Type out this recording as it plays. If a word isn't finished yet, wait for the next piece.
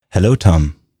Hello,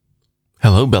 Tom.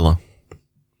 Hello, Bello.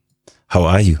 How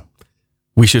are you?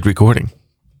 We should recording.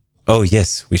 Oh,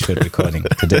 yes, we should recording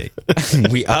today.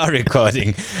 We are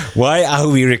recording. Why are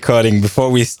we recording before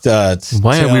we start?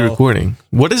 Why are we recording?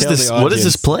 What is this? the What is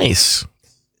this audience. place?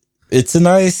 It's a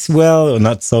nice, well,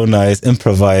 not so nice,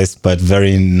 improvised, but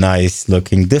very nice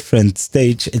looking, different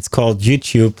stage. It's called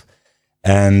YouTube.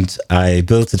 And I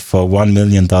built it for $1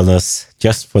 million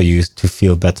just for you to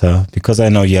feel better, because I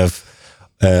know you have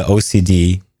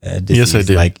OCD. Yes, I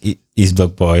do. Like East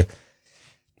Block Boy.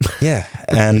 Yeah.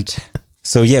 And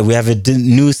so, yeah, we have a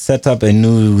new setup, a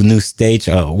new stage.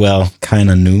 Well,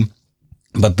 kind of new.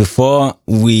 But before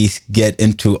we get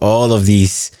into all of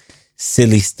these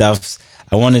silly stuffs,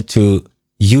 I wanted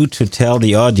you to tell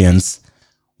the audience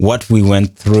what we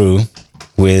went through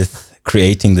with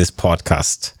creating this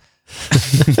podcast.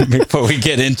 Before we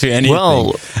get into anything.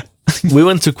 Well, we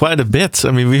went to quite a bit.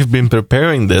 I mean, we've been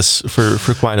preparing this for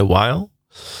quite a while.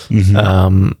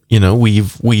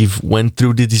 Mm-hmm. We've went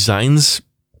through the designs.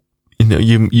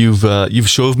 You've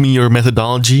showed me your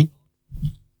methodology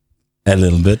a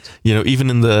little bit. Even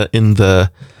in the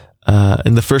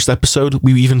first episode,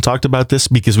 we even talked about this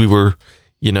because we were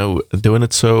doing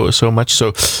it so much.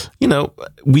 So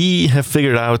we have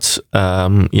figured out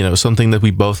something that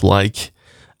we both like.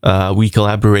 We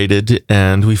collaborated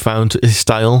and we found a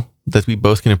style that we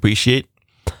both can appreciate.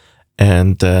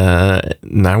 And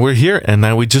now we're here, and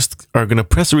now we just are going to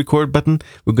press the record button.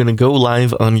 We're going to go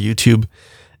live on YouTube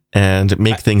and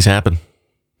make things happen.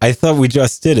 I thought we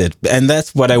just did it. And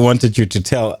that's what I wanted you to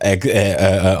tell. I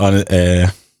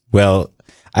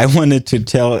wanted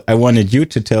you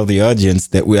to tell the audience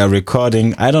that we are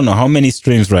recording. I don't know how many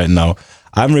streams right now.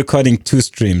 I'm recording 2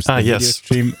 streams. The video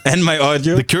stream and my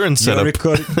audio. The current setup.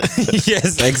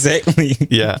 Yes, exactly.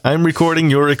 Yeah, I'm recording,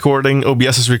 you're recording,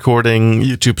 OBS is recording,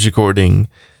 YouTube's recording.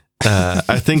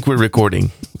 I think we're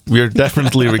recording. We're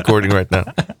definitely recording right now.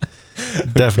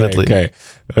 Definitely.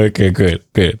 Okay, good.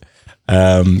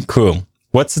 Cool.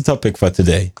 What's the topic for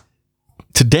today?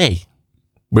 Today,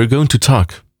 we're going to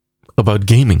talk about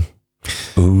gaming.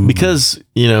 Ooh. Because,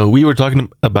 we were talking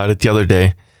about it the other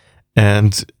day.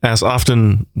 And as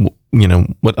often,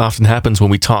 what often happens when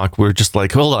we talk, we're just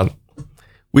like, hold on,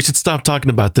 we should stop talking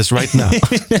about this right now.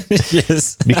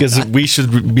 Yes. Because we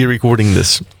should be recording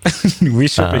this. We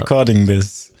should recording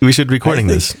this. We should recording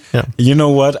this. Yeah. You know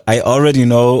what? I already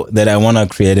know that I want to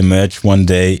create a merch one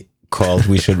day called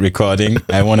We Should Recording.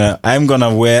 I'm going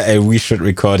to wear a We Should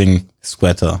Recording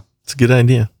sweater. It's a good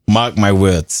idea. Mark my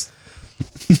words.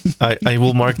 I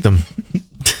will mark them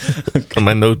on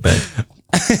my notepad.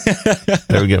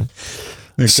 There we go.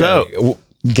 Okay. So,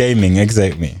 gaming,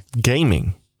 exactly.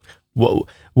 Gaming. What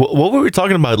were we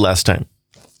talking about last time?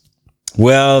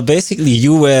 Well, basically,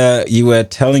 you were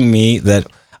telling me that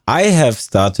I have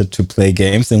started to play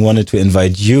games and wanted to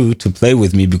invite you to play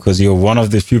with me because you're one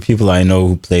of the few people I know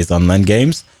who plays online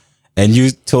games. And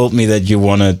you told me that you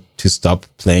wanted to stop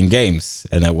playing games,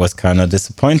 and that was kind of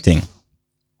disappointing.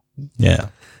 Yeah.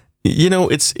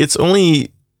 It's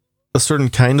only a certain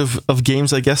kind of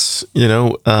games, I guess,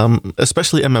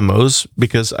 especially MMOs,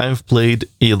 because I've played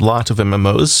a lot of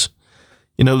MMOs.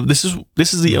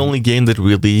 This is the only game that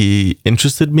really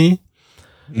interested me,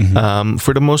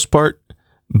 for the most part.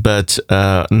 But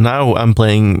now I'm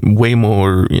playing way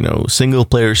more, single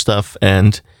player stuff,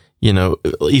 and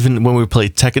even when we play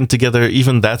Tekken together,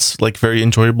 even that's like very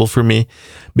enjoyable for me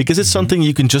because it's something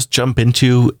you can just jump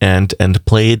into and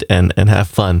play it and have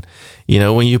fun.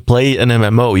 When you play an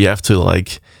MMO, you have to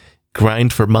like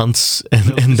grind for months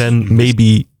and then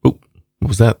maybe, what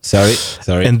was that? Sorry.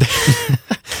 And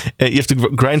you have to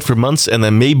grind for months and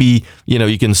then maybe,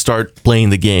 you can start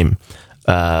playing the game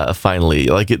finally.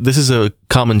 Like this is a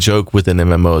common joke within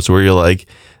MMOs where you're like,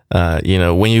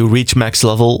 when you reach max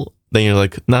level, then you're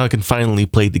like, now I can finally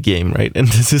play the game, right? And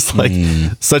this is like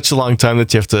such a long time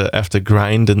that you have to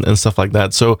grind and stuff like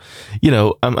that. So,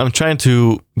 I'm trying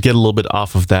to get a little bit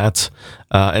off of that.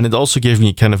 And it also gave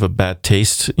me kind of a bad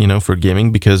taste, for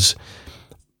gaming because,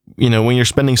 when you're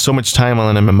spending so much time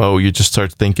on an MMO, you just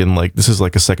start thinking like, this is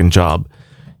like a second job,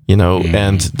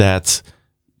 and that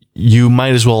you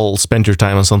might as well spend your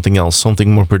time on something else,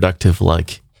 something more productive,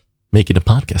 like making a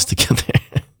podcast together,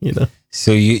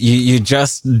 So you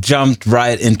just jumped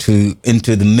right into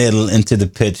the middle, into the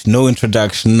pitch. No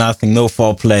introduction, nothing, no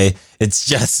foreplay. It's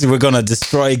just, we're going to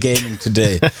destroy gaming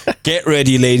today. Get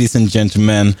ready, ladies and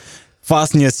gentlemen.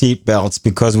 Fasten your seatbelts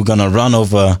because we're going to run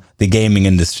over the gaming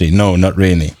industry. No, not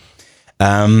really.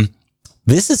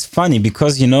 This is funny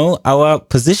because, our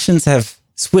positions have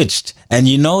switched. And,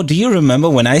 do you remember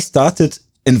when I started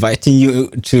inviting you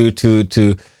to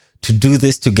to do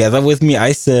this together with me.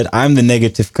 I said, I'm the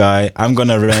negative guy. I'm going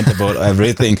to rant about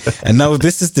everything. And now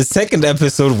this is the second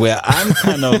episode where I'm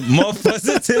kind of more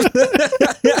positive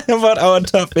about our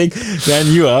topic than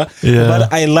you are. Yeah.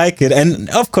 But I like it. And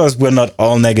of course, we're not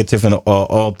all negative and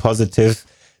all positive.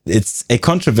 It's a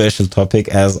controversial topic,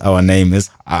 as our name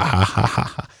is.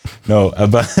 No,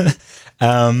 but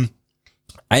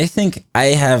I think I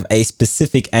have a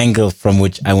specific angle from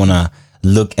which I want to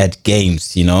look at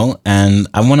games, and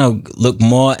I want to look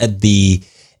more at the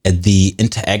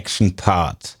interaction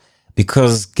part,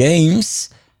 because games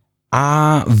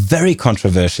are very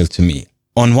controversial to me.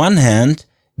 On one hand,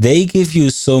 they give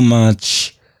you so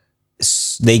much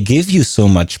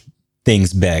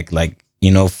things back, like,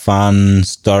 fun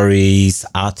stories,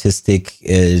 artistic,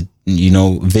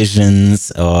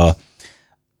 visions, or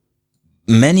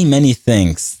many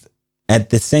things.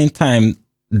 At the same time,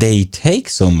 they take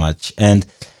so much. And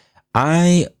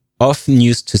I often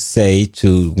used to say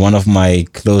to one of my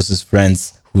closest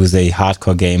friends, who is a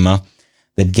hardcore gamer,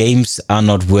 that games are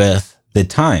not worth the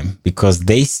time because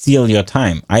they steal your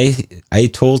time. I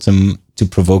told him, to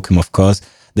provoke him, of course,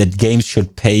 that games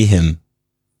should pay him.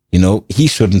 He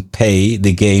shouldn't pay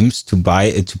the games to buy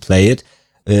it, to play it,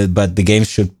 but the games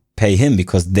should pay him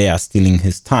because they are stealing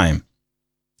his time.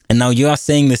 And now you are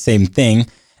saying the same thing,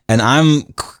 and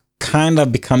I'm kind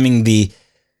of becoming the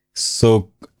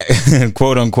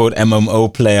quote unquote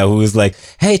MMO player who is like,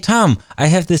 hey Tom, I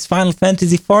have this Final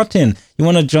Fantasy 14. You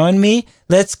want to join me?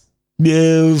 Let's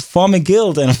form a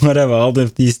guild and whatever, all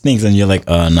of these things. And you're like,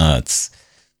 oh no, it's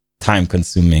time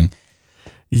consuming.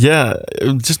 Yeah,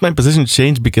 just my position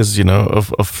changed because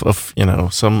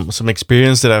of some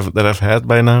experience that I've had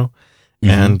by now.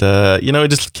 And, it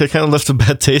just kind of left a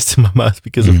bad taste in my mouth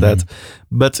because of that.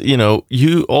 But,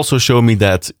 you also show me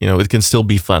that, it can still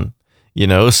be fun,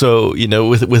 so,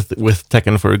 with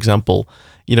Tekken, for example,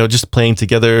 just playing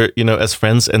together, as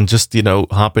friends and just,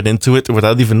 hopping into it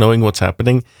without even knowing what's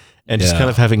happening and just kind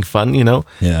of having fun,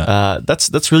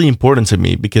 that's really important to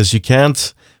me because you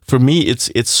can't, for me,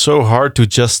 it's so hard to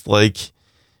just like,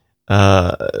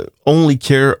 only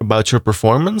care about your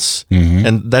performance,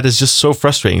 and that is just so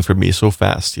frustrating for me so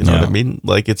fast. You know what I mean?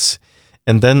 Like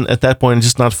and then at that point, it's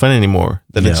just not fun anymore.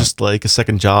 Then it's just like a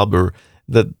second job, or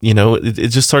that it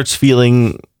just starts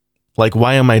feeling like,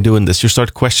 why am I doing this? You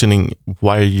start questioning,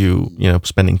 why are you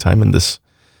spending time in this?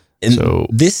 And so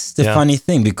this is the funny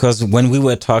thing, because when we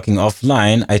were talking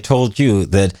offline, I told you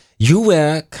that you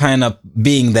were kind of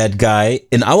being that guy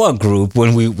in our group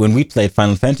when we played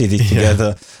Final Fantasy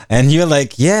together, and you're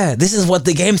like, yeah, this is what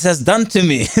the games has done to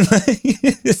me.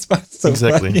 It's so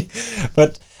exactly funny.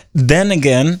 But then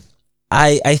again,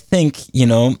 I think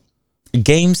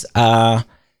games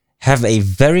have a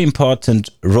very important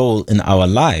role in our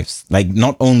lives. Like,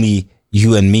 not only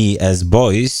you and me as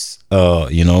boys,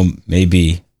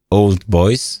 maybe old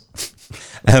boys,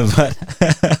 but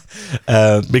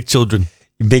big children.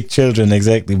 Big children,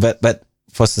 exactly. But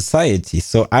for society.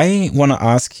 So I want to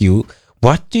ask you,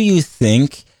 what do you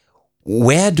think?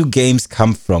 Where do games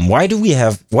come from? Why do we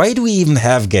even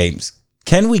have games?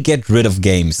 Can we get rid of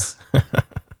games?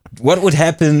 What would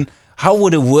happen? How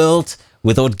would a world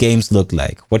without games look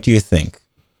like? What do you think?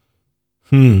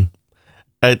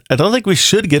 I don't think we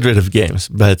should get rid of games,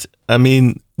 but I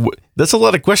mean, that's a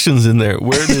lot of questions in there.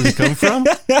 Where did it come from?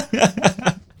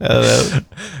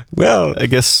 Well, I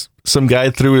guess some guy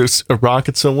threw a rock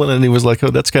at someone and he was like, oh,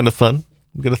 that's kind of fun.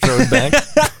 I'm going to throw it back.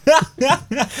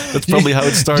 That's probably how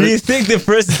it started. Do you think the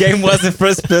first game was a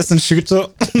first-person shooter,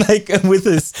 like with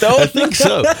a stone? I think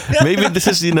so. Maybe this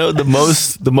is,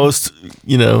 the most,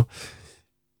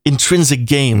 intrinsic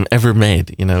game ever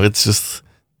made. It's just.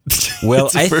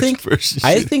 Well, I think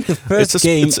the first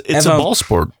game it's a ball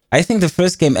sport. I think the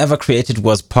first game ever created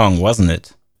was Pong, wasn't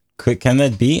it? Can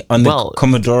that be on the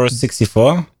Commodore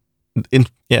 64? In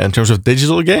terms of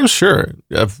digital games, sure.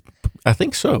 I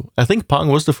think so. I think Pong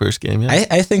was the first game. Yeah,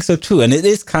 I think so too. And it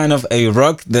is kind of a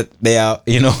rock that they are,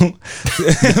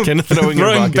 kind of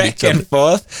throwing back and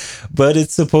forth. But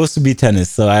it's supposed to be tennis,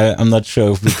 so I'm not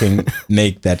sure if we can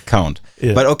make that count.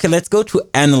 Yeah. But okay, let's go to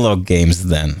analog games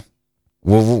then.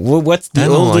 What's the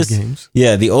oldest games?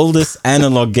 Yeah, the oldest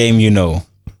analog game you know.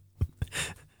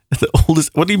 The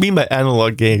oldest? What do you mean by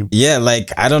analog game? Yeah,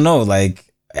 like, I don't know, like,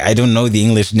 I don't know the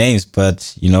English names,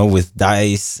 but with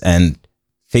dice and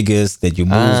figures that you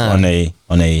move on a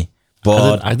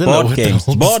board. I don't board know games.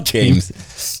 Board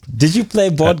games. Did you play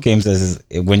board games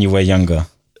when you were younger?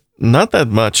 Not that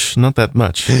much. We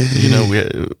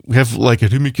have like a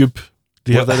Rummikub.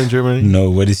 Do you have that in Germany? No.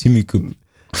 What is Rummikub?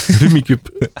 Rummikub.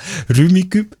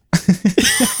 Rummikub.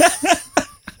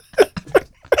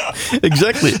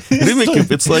 Exactly. Rubik's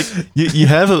Cube, it's like you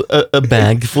have a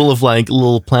bag full of like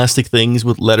little plastic things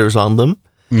with letters on them,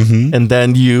 and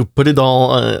then you put it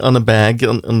all on a bag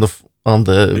on the on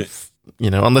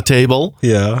the table.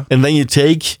 Yeah. And then you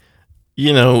take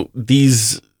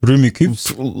these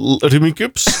Rubik's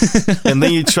Cubes, and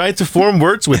then you try to form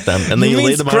words with them, and then you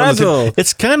lay them out on the table.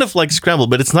 It's kind of like Scrabble,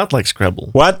 but it's not like Scrabble.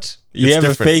 What? You have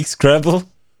different. A fake Scrabble?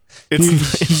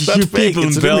 It's not fake. People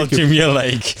it's in Belgium, you're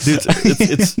like, dude,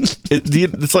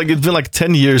 it's like it's been like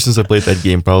 10 years since I played that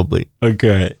game, probably.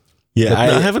 Okay, yeah,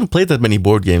 I haven't played that many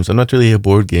board games. I'm not really a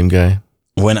board game guy.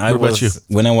 When I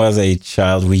was a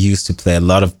child, we used to play a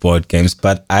lot of board games,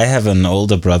 but I have an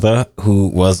older brother who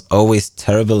was always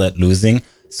terrible at losing.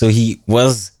 So he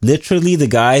was literally the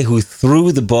guy who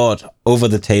threw the board over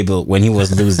the table when he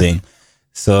was losing.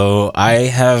 So I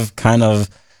have kind of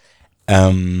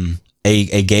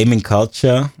a gaming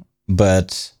culture,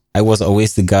 but I was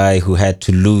always the guy who had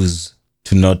to lose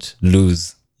to not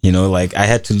lose. Like I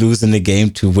had to lose in the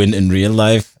game to win in real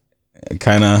life,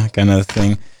 kind of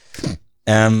thing.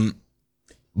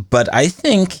 But I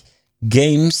think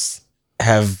games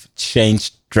have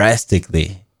changed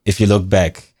drastically if you look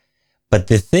back. But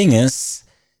the thing is,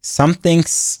 some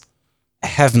things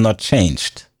have not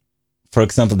changed. For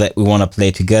example, that we want to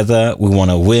play together, we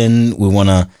want to win, we want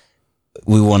to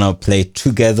play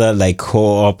together, like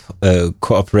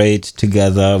cooperate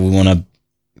together. We want to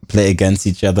play against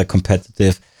each other,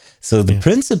 competitive. So the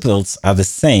principles are the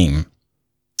same.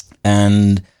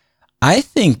 And I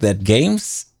think that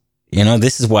games,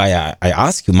 this is why I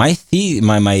ask you. My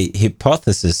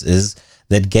hypothesis is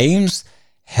that games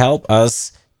help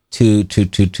us to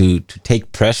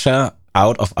take pressure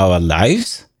out of our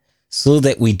lives, so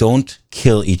that we don't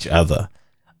kill each other.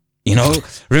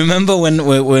 Remember when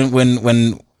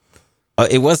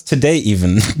it was today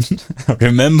even.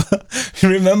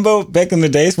 remember back in the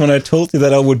days when I told you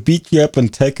that I would beat you up in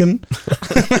Tekken?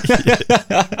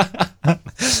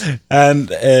 And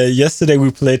yesterday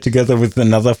we played together with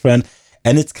another friend,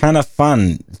 and it's kind of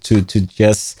fun to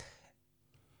just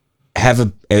have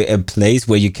a place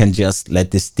where you can just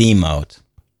let the steam out.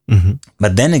 Mm-hmm.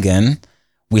 But then again,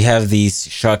 we have these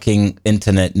shocking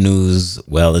internet news.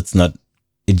 Well, it's not.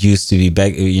 It used to be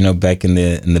back in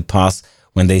the past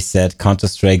when they said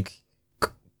Counter-Strike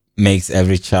makes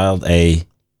every child a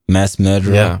mass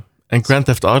murderer. Yeah, and Grand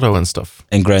Theft Auto and stuff.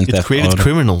 And It created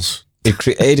criminals. It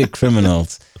created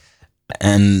criminals,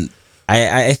 and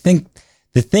I think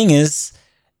the thing is,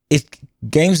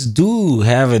 games do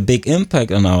have a big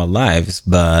impact on our lives,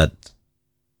 but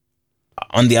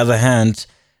on the other hand,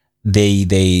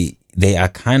 they are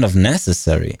kind of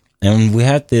necessary. And we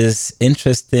had this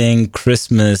interesting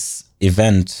Christmas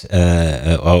event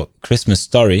or Christmas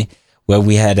story where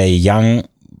we had a young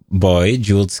boy,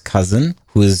 Jules' cousin,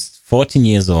 who is 14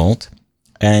 years old,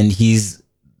 and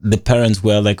the parents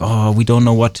were like, oh, we don't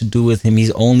know what to do with him.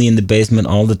 He's only in the basement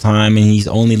all the time, and he's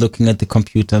only looking at the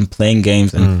computer and playing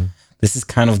games. And this is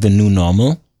kind of the new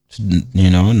normal,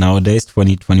 nowadays,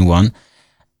 2021.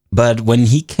 But when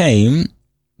he came,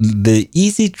 the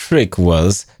easy trick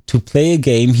was to play a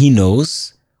game he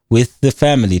knows with the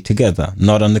family together,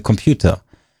 not on the computer.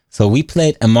 So we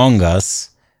played Among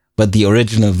Us, but the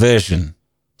original version.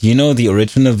 Do you know the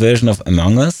original version of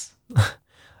Among Us?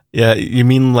 Yeah, you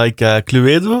mean like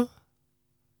Cluedo?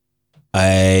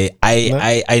 I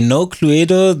know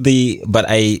Cluedo, but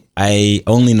I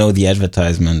only know the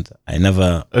advertisement. I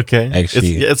never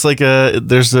actually. It's like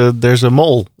there's a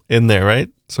mole in there, right?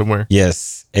 Somewhere.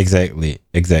 Yes, exactly.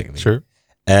 Sure.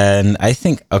 And I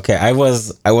think I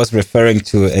was referring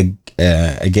to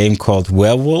a game called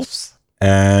Werewolves,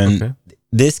 and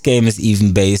this game is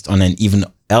even based on an even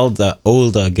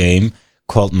older game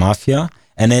called Mafia.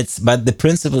 And but the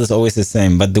principle is always the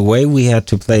same. But the way we had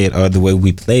to play it, or the way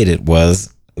we played it,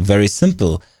 was very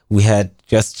simple. We had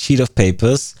just sheet of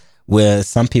papers where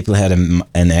some people had an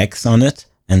X on it,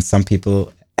 and some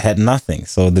people had nothing.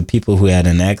 So the people who had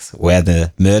an X were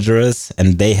the murderers,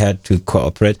 and they had to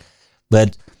cooperate.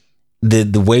 But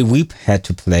the way we had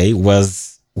to play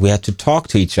was we had to talk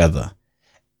to each other.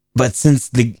 But since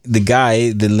the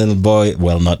guy, the little boy,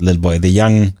 well, not little boy, the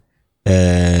young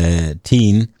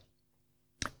teen,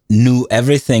 knew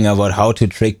everything about how to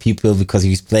trick people because he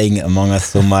was playing Among Us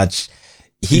so much.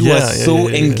 He was so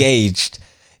engaged.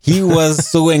 He was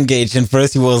so engaged. And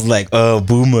first he was like, oh,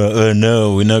 boomer, oh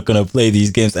no, we're not going to play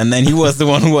these games. And then he was the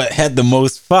one who had the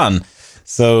most fun.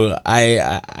 So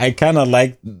I kind of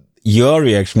liked your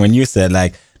reaction when you said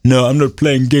like, no, I'm not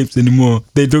playing games anymore.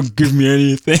 They don't give me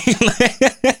anything.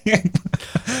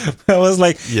 I was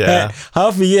like, Yeah. hey,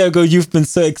 half a year ago, you've been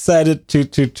so excited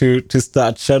to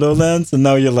start Shadowlands, and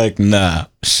now you're like, nah,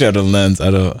 Shadowlands,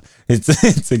 I don't.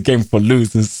 It's a game for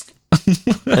losers.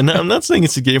 And I'm not saying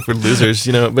it's a game for losers,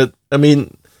 but I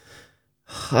mean,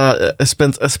 I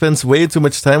spent way too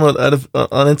much time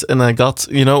on it, and I got,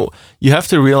 you have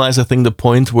to realize, I think, the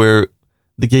point where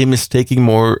the game is taking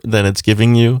more than it's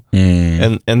giving you,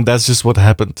 and that's just what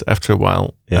happened after a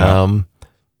while. Yeah.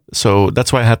 So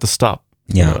that's why I had to stop.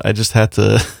 Yeah, I just had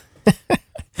to.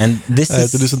 And this I had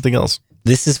to do something else.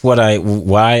 This is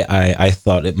why I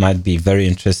thought it might be very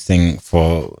interesting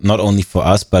for not only for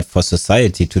us but for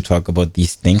society to talk about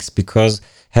these things. Because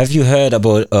have you heard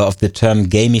about of the term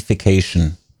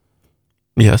gamification?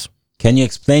 Yes. Can you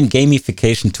explain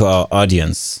gamification to our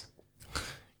audience?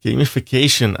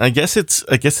 Gamification. I guess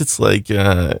it's like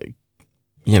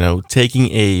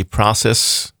taking a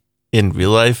process in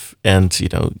real life and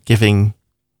giving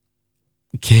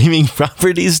gaming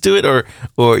properties to it, or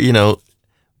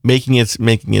making it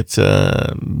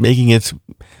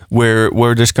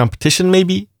where there's competition,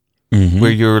 maybe,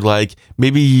 where you're like,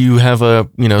 maybe you have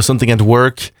something at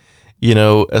work,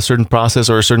 a certain process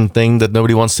or a certain thing that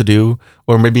nobody wants to do,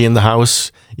 or maybe in the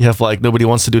house you have like nobody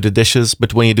wants to do the dishes,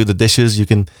 but when you do the dishes you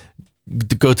can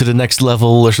go to the next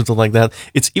level or something like that.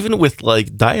 It's even with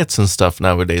like diets and stuff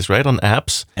nowadays, right? On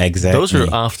apps. Exactly. Those are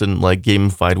often like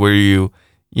gamified, where you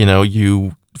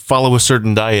follow a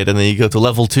certain diet and then you go to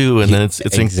level 2, and then it's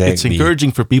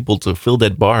encouraging for people to fill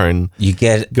that bar and you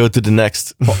go to the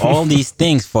next. For all these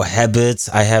things, for habits,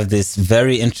 I have this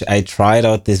I tried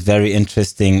out this very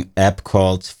interesting app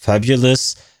called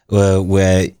Fabulous,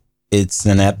 where it's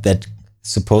an app that's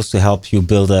supposed to help you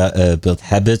build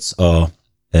habits, or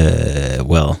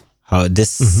how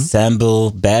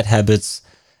disassemble bad habits,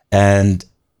 and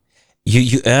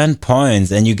you earn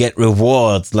points and you get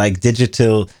rewards like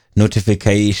digital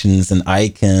notifications and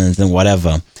icons and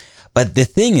whatever. But the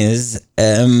thing is,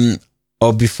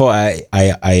 or before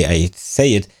I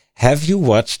say it, have you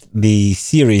watched the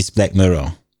series Black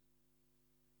Mirror?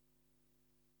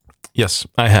 Yes,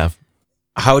 I have.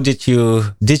 How did you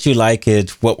like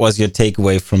it? What was your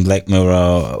takeaway from Black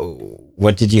Mirror?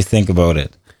 What did you think about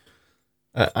it?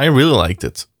 I really liked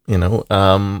it.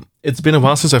 It's been a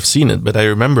while since I've seen it, but I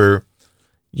remember,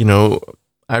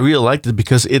 I really liked it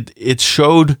because it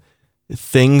showed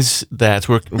things that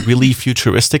were really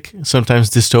futuristic, sometimes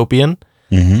dystopian,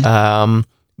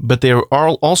 but they are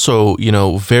also,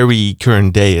 very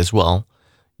current day as well.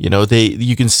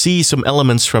 You can see some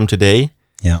elements from today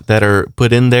that are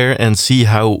put in there, and see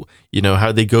how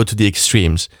they go to the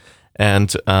extremes.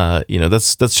 And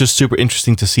that's just super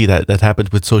interesting to see that happened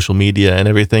with social media and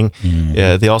everything.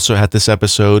 They also had this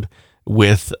episode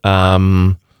with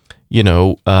where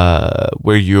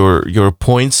your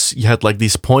points, you had like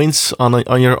these points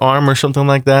on your arm or something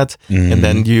like that, and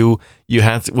then you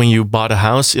had, when you bought a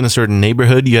house in a certain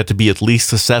neighborhood, you had to be at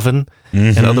least a 7,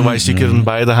 and otherwise you couldn't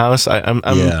buy the house. I'm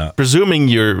presuming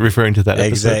you're referring to that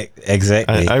episode.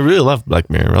 Exactly. I really love Black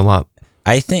Mirror a lot.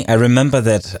 I remember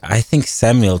that. I think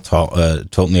Samuel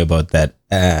told me about that,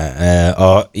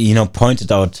 or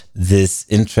pointed out this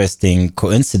interesting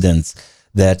coincidence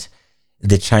that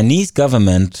the Chinese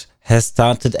government has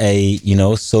started a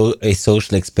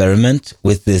social experiment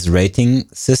with this rating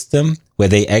system, where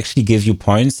they actually give you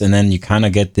points, and then you kind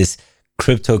of get this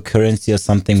cryptocurrency or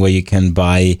something where you can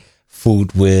buy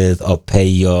food with, or pay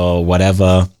your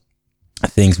whatever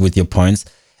things with your points.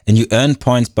 And you earn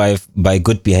points by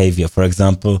good behavior. For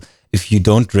example, if you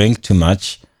don't drink too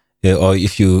much, or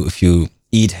if you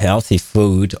eat healthy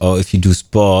food, or if you do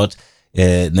sport,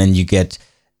 then you get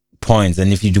points.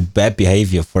 And if you do bad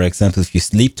behavior, for example, if you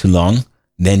sleep too long,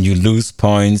 then you lose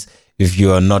points. If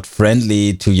you are not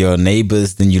friendly to your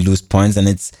neighbors, then you lose points. And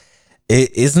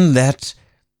isn't that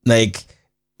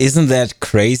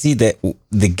crazy that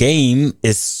the game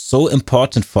is so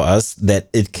important for us that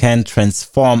it can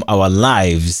transform our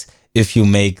lives if you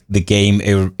make the game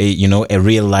a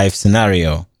real life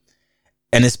scenario?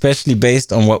 And especially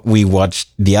based on what we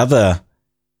watched the other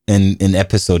in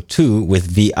episode 2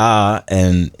 with VR,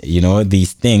 and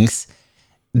these things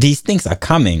are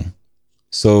coming.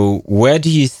 So where do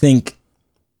you think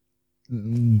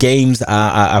games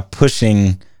are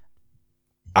pushing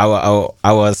our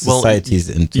societies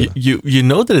into? You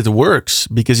know that it works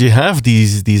because you have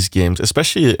these games,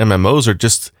 especially MMOs, are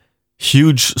just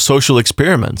huge social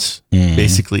experiments,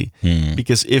 basically.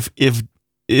 Because if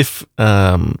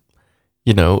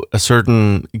a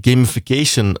certain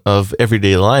gamification of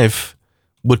everyday life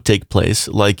would take place,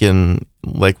 like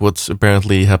what's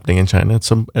apparently happening in China at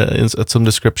some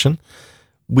description.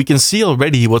 We can see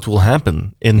already what will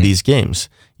happen in these games.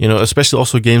 Especially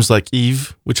also games like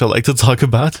Eve, which I like to talk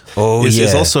about.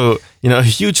 Is also a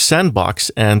huge sandbox,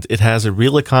 and it has a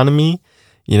real economy.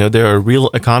 There are real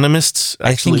economists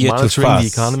actually monitoring the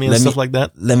economy and stuff like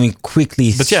that. Let me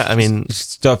quickly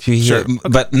stop you here. Sure.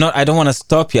 But I don't want to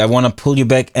stop you. I want to pull you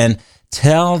back and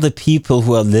tell the people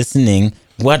who are listening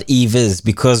what Eve is.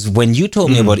 Because when you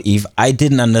told me about Eve, I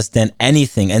didn't understand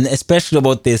anything. And especially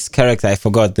about this character, I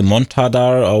forgot, the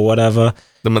Montadar or whatever.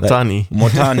 The Motani.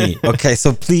 Motani. Okay,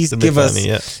 so please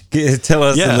tell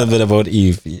us a little bit about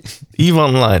Eve. Eve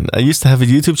Online. I used to have a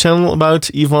YouTube channel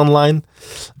about Eve Online.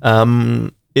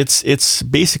 It's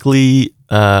basically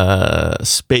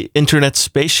internet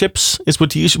spaceships is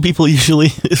what people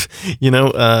usually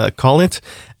call it.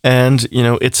 And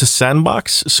it's a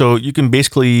sandbox, so you can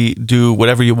basically do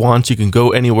whatever you want. You can go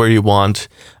anywhere you want.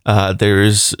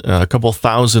 There's a couple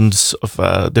thousands of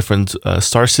different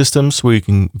star systems where you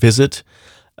can visit.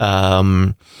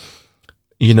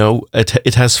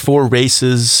 It has 4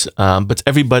 races, but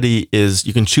everybody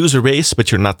you can choose a race,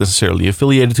 but you're not necessarily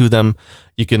affiliated to them.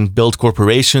 You can build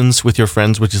corporations with your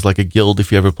friends, which is like a guild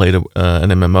if you ever played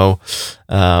an MMO.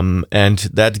 And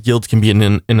that guild can be in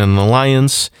an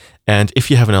alliance. And if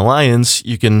you have an alliance,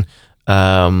 you can,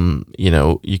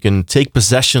 you can take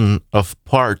possession of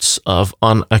parts of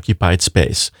unoccupied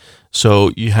space. So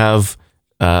you have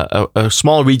a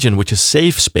small region which is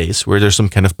safe space where there's some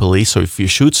kind of police. So if you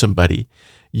shoot somebody,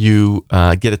 you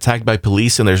get attacked by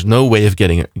police, and there's no way of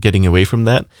getting away from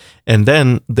that. And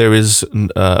then there is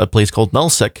a place called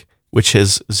Nullsec, which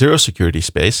is zero security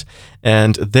space,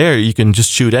 and there you can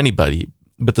just shoot anybody.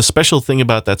 But the special thing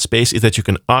about that space is that you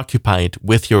can occupy it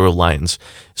with your alliance.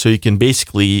 So you can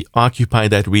basically occupy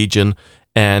that region,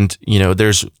 and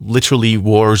there's literally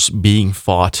wars being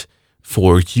fought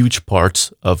for huge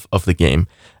parts of the game.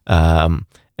 And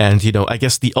I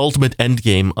guess the ultimate end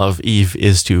game of Eve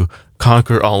is to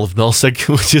conquer all of Nullsec,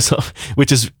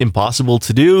 which is impossible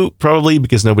to do, probably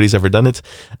because nobody's ever done it.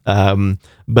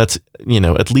 But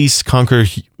at least conquer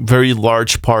very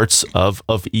large parts of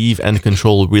Eve and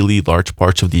control really large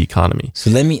parts of the economy.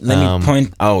 So let me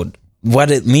point out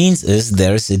what it means is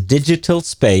there's a digital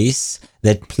space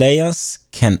that players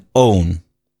can own.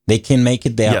 They can make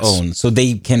it their own, so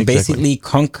they can basically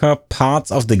conquer parts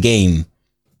of the game.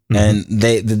 And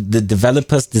the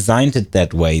developers designed it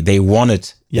that way. They want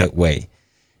it that way.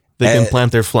 They can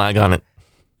plant their flag on it.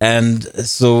 And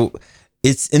so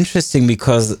it's interesting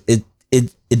because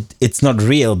it's not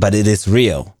real, but it is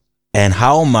real. And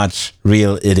how much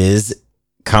real it is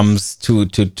comes to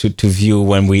view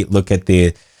when we look at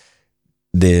the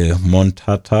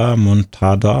Montada,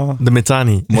 the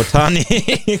Motani. The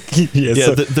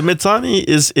Motani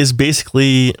is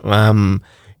basically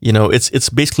it's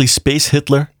basically space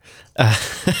Hitler.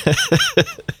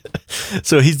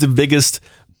 So he's the biggest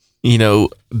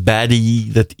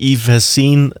baddie that Eve has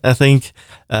seen. I think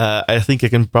I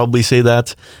can probably say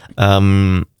that.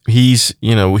 He's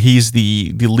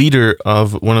the leader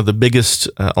of one of the biggest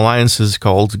alliances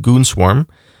called Goonswarm.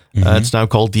 It's now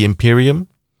called the Imperium.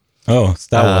 Oh,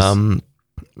 Star Wars.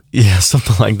 Yeah,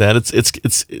 something like that.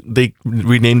 It's they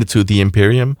renamed it to the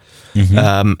Imperium.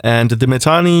 And the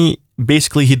Motani,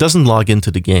 basically, he doesn't log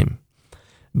into the game,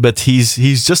 but he's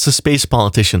just a space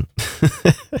politician.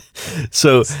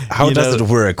 So how does it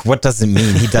work? What does it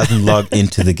mean? He doesn't log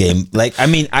into the game. Like, I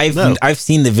mean, I've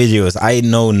seen the videos. I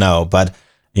know now, but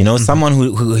someone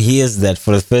who hears that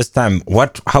for the first time,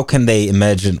 how can they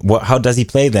imagine? How does he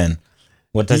play then?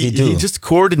 What does he do? He just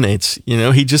coordinates.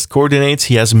 He just coordinates.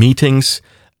 He has meetings.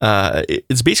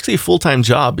 It's basically a full-time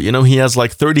job. He has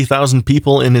like 30,000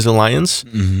 people in his alliance.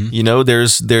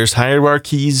 There's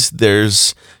hierarchies.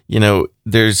 There's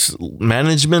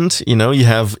management. You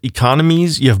have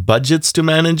economies. You have budgets to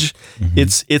manage.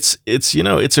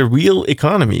 It's a real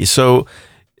economy. So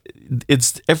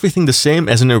it's everything the same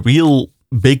as in a real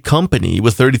big company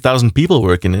with 30,000 people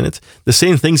working in it. The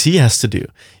same things he has to do,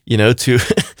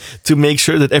 to make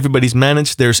sure that everybody's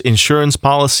managed. There's insurance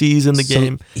policies in the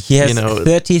game. He has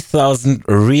 30,000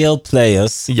 real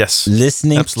players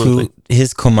listening to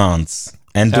his commands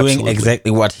and doing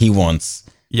exactly what he wants.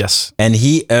 Yes. And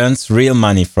he earns real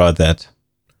money for that.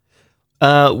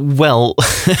 Well,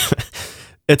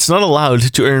 it's not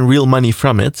allowed to earn real money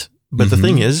from it. But the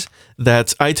thing is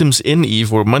that items in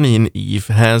Eve or money in Eve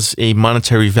has a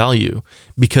monetary value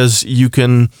because you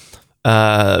can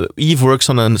Eve works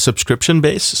on a subscription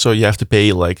base, so you have to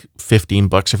pay like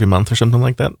 $15 every month or something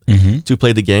like that to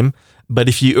play the game. But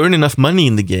if you earn enough money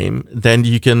in the game, then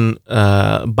you can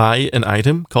buy an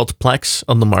item called Plex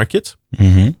on the market,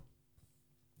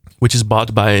 which is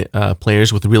bought by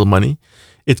players with real money.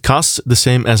 It costs the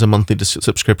same as a monthly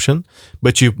subscription,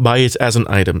 but you buy it as an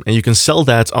item, and you can sell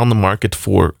that on the market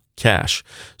for cash.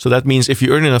 So that means if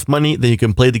you earn enough money, then you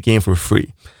can play the game for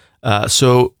free.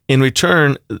 So in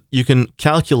return, you can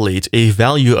calculate a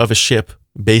value of a ship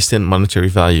based in monetary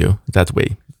value that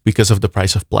way because of the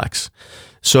price of Plex.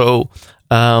 So,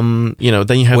 then you have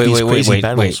these crazy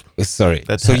battles. Sorry.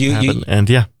 So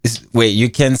you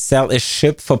can sell a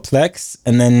ship for Plex,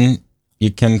 and then you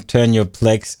can turn your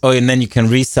Plex. Oh, and then you can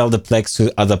resell the Plex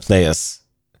to other players.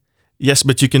 Yes,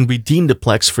 but you can redeem the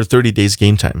Plex for 30 days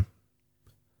game time.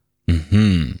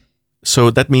 So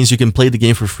that means you can play the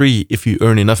game for free if you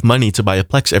earn enough money to buy a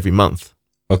Plex every month.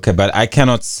 Okay, but I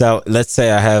cannot sell. Let's say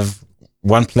I have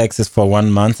one Plex is for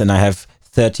 1 month, and I have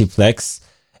 30 Plex.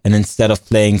 And instead of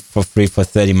playing for free for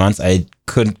 30 months,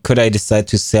 could I decide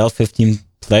to sell 15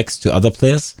 Plex to other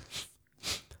players?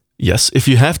 Yes, if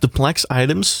you have the Plex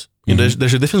items,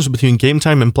 there's a difference between game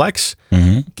time and Plex.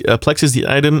 Plex is the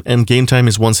item, and game time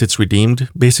is once it's redeemed,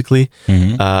 basically.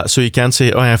 So you can't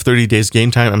say, I have 30 days game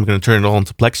time, I'm going to turn it all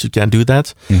into Plex. You can't do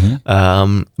that.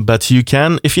 But you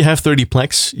can, if you have 30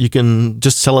 Plex, you can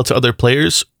just sell it to other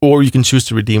players, or you can choose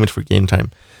to redeem it for game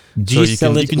time. Do you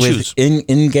sell it with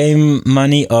in-game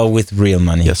money or with real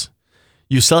money? Yes.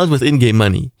 You sell it with in-game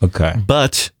money. Okay.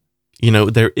 But,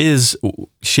 there is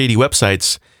shady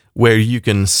websites where you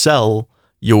can sell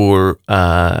your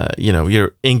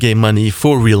in-game money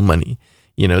for real money.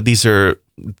 This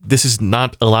is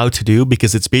not allowed to do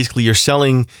because it's basically you're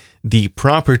selling the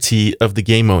property of the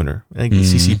game owner.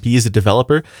 CCP is a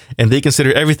developer, and they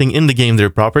consider everything in the game their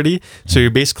property. So you're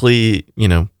basically,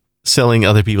 selling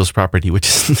other people's property, which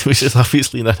is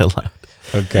obviously not allowed.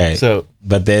 Okay. So,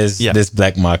 but there's this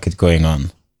black market going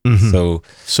on.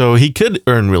 So he could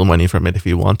earn real money from it if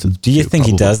he wanted. Do you think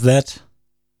he does that?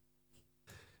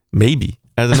 Maybe.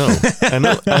 I don't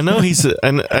know. I know he's.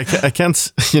 And I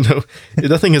can't.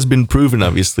 Nothing has been proven,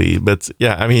 obviously. But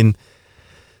yeah, I mean,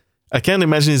 I can't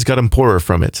imagine he's gotten poorer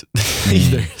from it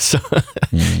either. So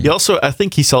he also, I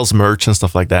think he sells merch and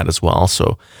stuff like that as well.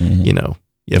 So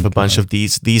you have a bunch of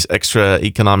these extra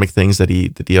economic things that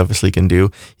he obviously can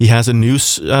do. He has a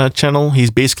news channel. He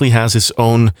basically has his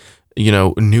own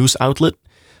news outlet,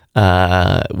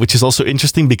 which is also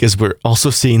interesting because we're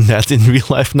also seeing that in real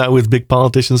life now with big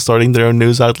politicians starting their own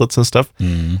news outlets and stuff.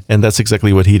 And that's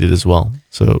exactly what he did as well.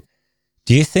 So,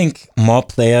 do you think more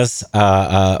players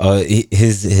or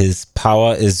his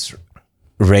power is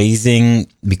raising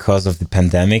because of the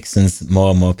pandemic, since more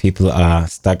and more people are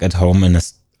stuck at home and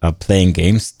are playing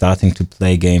games, starting to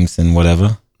play games and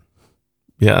whatever?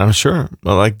 Yeah, I'm sure.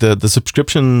 Well, like the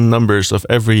subscription numbers of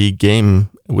every game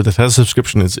with a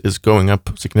subscription is going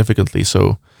up significantly.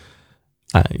 So,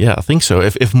 I think so.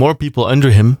 If more people under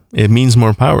him, it means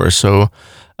more power. So,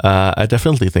 I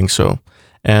definitely think so.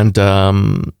 And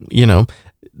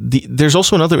there's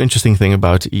also another interesting thing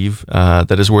about Eve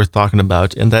that is worth talking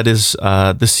about, and that is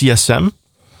the CSM.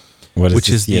 What is which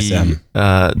is CSM?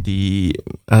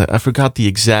 I forgot the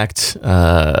exact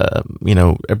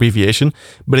abbreviation,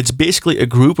 but it's basically a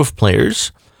group of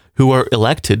players who are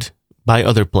elected by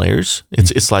other players.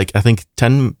 It's like I think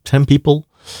 10 people,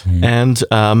 and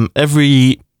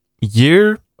every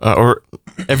year or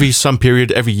every some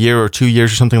period, every year or 2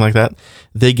 years or something like that,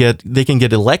 they can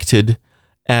get elected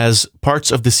as parts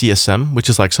of the CSM, which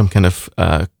is like some kind of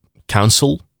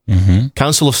council.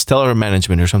 Council of Stellar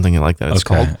Management or something like that it's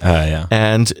called.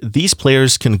 And these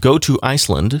players can go to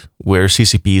Iceland, where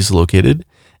CCP is located,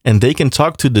 and they can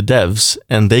talk to the devs,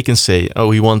 and they can say,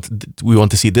 we want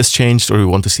to see this changed, or we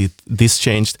want to see this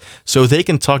changed. So they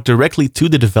can talk directly to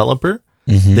the developer.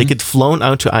 They get flown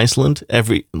out to Iceland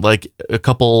a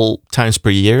couple times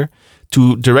per year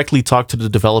to directly talk to the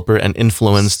developer and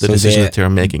influence the decision that they're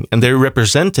making. And they're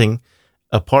representing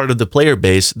a part of the player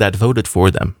base that voted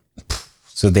for them.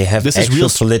 So they have political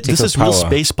power. This is real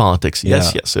space politics.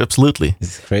 Yes, yes, absolutely.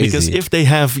 It's crazy. Because if they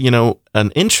have,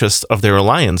 an interest of their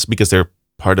alliance, because they're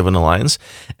part of an alliance,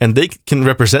 and they can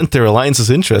represent their alliance's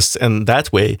interests, and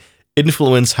that way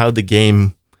influence how the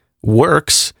game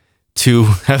works to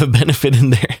have a benefit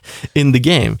in the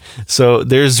game. So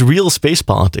there's real space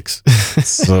politics.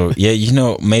 So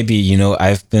maybe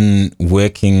I've been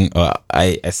working, or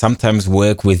I sometimes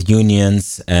work with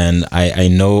unions, and I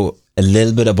know a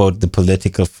little bit about the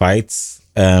political fights.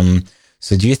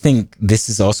 So do you think this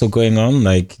is also going on?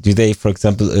 Like, do they, for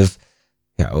example, if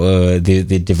Yeah,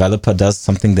 the developer does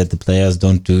something that the players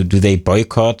don't do. Do they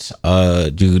boycott?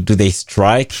 Do they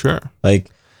strike? Sure. Like,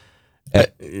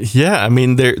 Yeah, I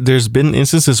mean, there's been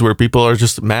instances where people are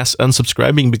just mass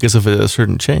unsubscribing because of a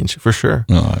certain change, for sure.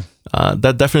 no.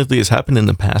 That definitely has happened in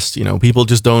the past. People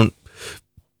just don't.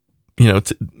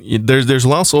 There's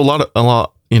also a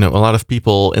lot of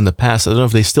people in the past. I don't know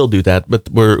if they still do that, but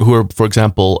who are, for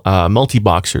example,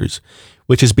 multi-boxers,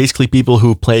 which is basically people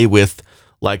who play with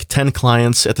like 10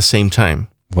 clients at the same time.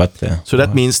 What the? So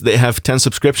that means they have 10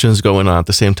 subscriptions going on at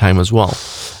the same time as well.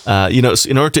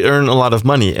 In order to earn a lot of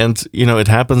money. And, it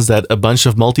happens that a bunch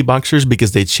of multi-boxers,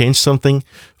 because they changed something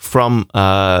from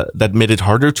that made it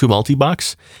harder to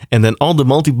multi-box. And then all the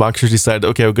multi-boxers decide,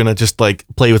 okay, we're going to just like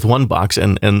play with one box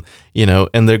and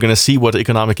they're going to see what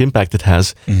economic impact it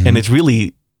has. Mm-hmm. And it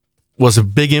really was a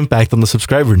big impact on the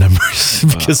subscriber numbers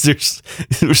because there's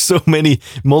so many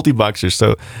multi-boxers.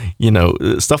 So,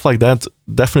 stuff like that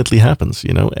definitely happens,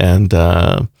 and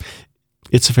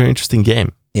it's a very interesting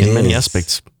game in many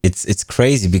aspects. It's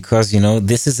crazy because,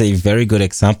 this is a very good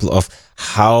example of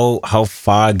how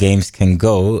far games can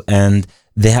go. And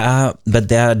there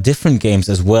are different games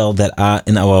as well that are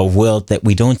in our world that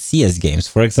we don't see as games.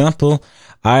 For example,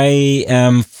 I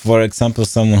am,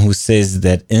 someone who says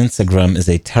that Instagram is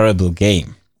a terrible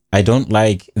game. I don't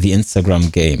like the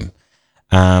Instagram game.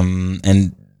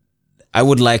 And I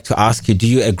would like to ask you, do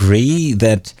you agree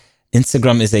that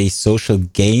Instagram is a social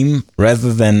game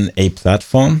rather than a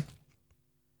platform?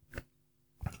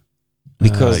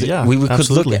 Because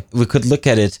we could look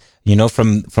at it,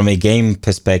 from a game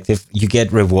perspective. You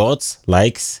get rewards,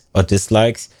 likes or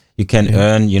dislikes. You can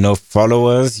earn,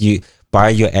 followers. By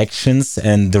your actions,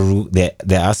 and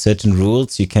there are certain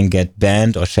rules. You can get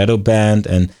banned or shadow banned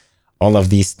and all of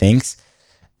these things.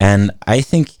 And I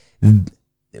think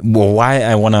why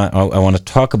I wanna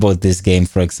talk about this game,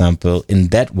 for example, in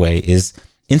that way is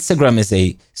Instagram is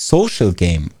a social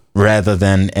game rather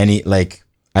than any, like,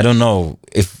 I don't know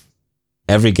if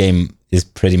every game is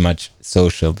pretty much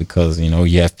social because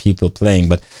you have people playing,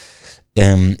 but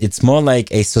it's more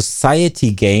like a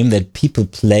society game that people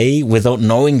play without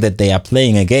knowing that they are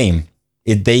playing a game.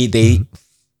 They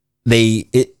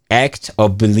act or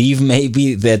believe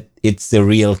maybe that it's the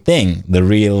real thing, the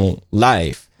real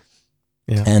life.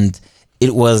 Yeah. And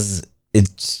it's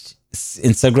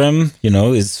Instagram,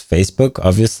 is Facebook,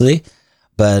 obviously.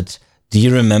 But do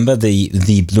you remember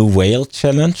the Blue Whale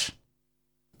Challenge?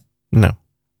 No.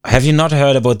 Have you not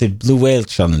heard about the Blue Whale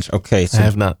Challenge? Okay, so I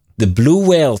have not. The Blue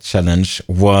Whale Challenge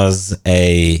was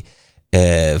a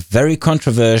very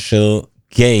controversial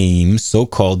game,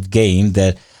 so-called game,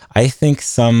 that I think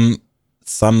some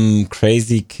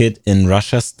crazy kid in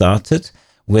Russia started,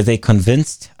 where they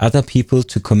convinced other people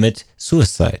to commit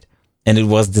suicide. And it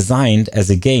was designed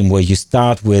as a game where you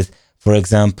start with, for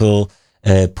example,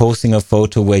 posting a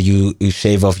photo where you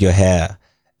shave off your hair.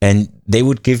 And they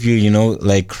would give you,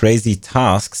 like crazy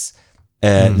tasks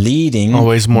leading.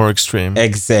 Always more extreme.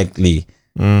 Exactly.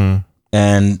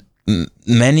 And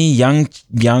many young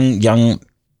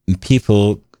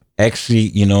people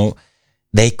actually,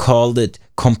 they called it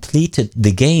completed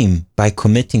the game by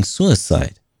committing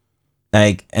suicide.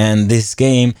 And this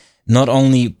game not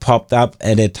only popped up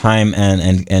at a time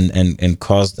and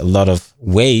caused a lot of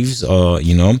waves, or,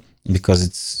 because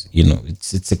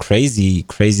it's a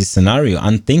crazy scenario,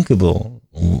 unthinkable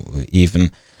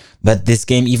even. But this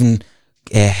game even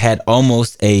had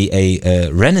almost a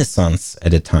renaissance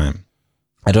at a time.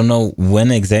 I don't know when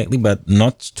exactly, but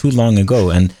not too long ago.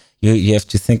 And you have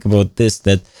to think about this,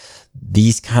 that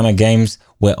these kind of games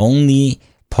were only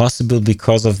possible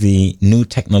because of the new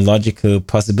technological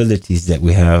possibilities that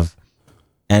we have.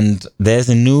 And there's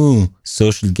a new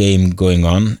social game going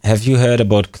on. Have you heard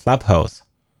about Clubhouse?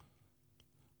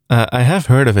 I have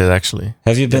heard of it, actually.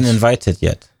 Have you been invited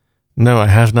yet? No, I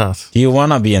have not. Do you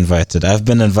want to be invited? I've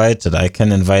been invited. I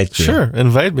can invite you. Sure,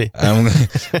 invite me.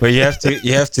 But you have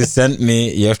to send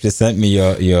me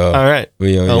your all right.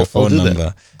 Your phone number.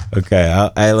 That. Okay,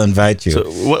 I'll invite you. So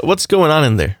what's going on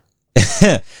in there?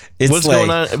 What's going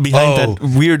on behind that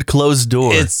weird closed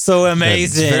door? It's so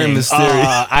amazing. It's very mysterious.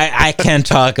 I can't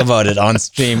talk about it on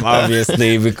stream,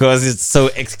 obviously, because it's so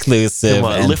exclusive. Come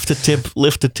on, lift the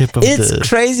tip of it's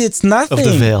crazy. It's nothing. Of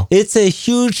the veil. It's a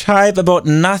huge hype about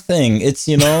nothing. It's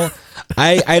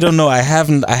I don't know. I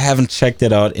haven't checked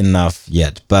it out enough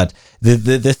yet. But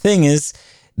the thing is,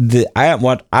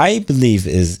 what I believe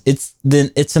is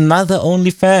it's another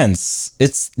OnlyFans.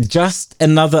 It's just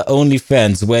another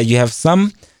OnlyFans where you have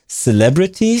some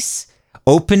celebrities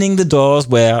opening the doors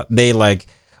where they like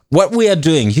what we are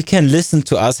doing. You can listen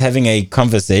to us having a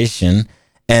conversation,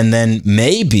 And then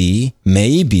maybe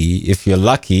if you're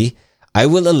lucky, I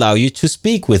will allow you to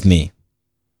speak with me.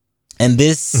 And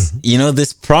this,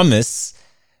 this promise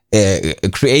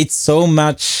creates so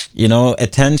much,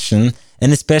 attention.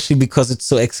 And especially because it's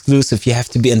so exclusive, you have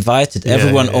to be invited.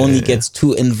 Everyone only gets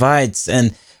 2 invites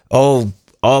and all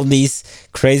these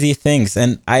crazy things.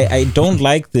 And I don't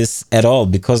like this at all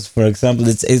because, for example,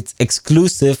 it's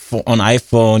exclusive on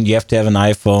iPhone. You have to have an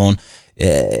iPhone.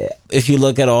 If you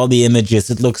look at all the images,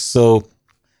 it looks so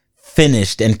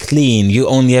finished and clean. You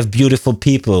only have beautiful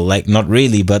people. Like, not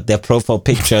really, but their profile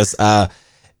pictures are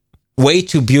way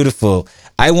too beautiful.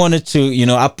 I wanted to,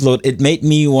 upload. It made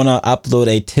me want to upload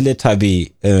a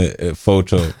Teletubby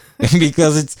photo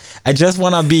because I just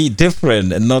want to be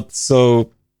different and not so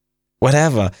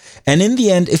whatever. And in the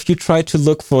end, if you try to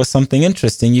look for something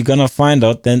interesting, you're gonna find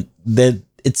out then that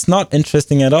it's not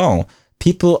interesting at all.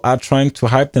 People are trying to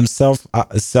hype themselves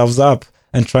up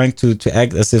and trying to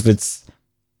act as if it's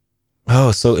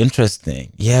so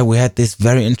interesting. Yeah, we had this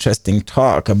very interesting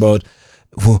talk about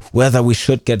whether we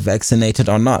should get vaccinated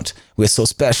or not. We're so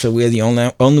special. We're the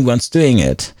only ones doing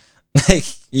it. Like,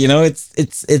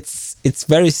 it's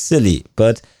very silly.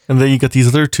 But and then you got these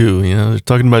other 2. They're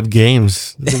talking about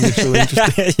games. It's so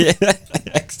interesting. Yeah,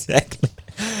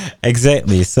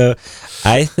 exactly. So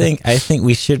I think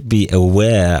we should be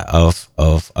aware of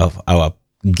our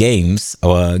games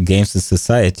in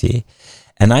society,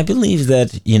 and I believe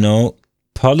that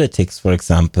politics, for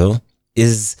example,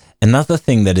 is another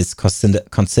thing that is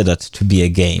considered to be a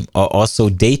game, or also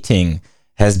dating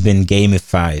has been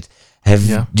gamified.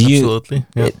 Absolutely.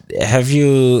 Yeah. Have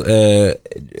you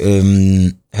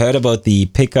heard about the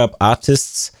pickup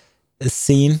artists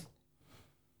scene?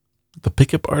 The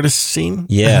pickup artist scene?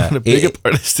 Yeah. The pickup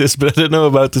artist is, but I don't know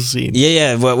about the scene.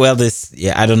 Yeah. Well,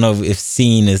 I don't know if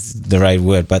scene is the right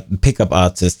word, but pickup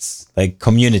artists, like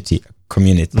community.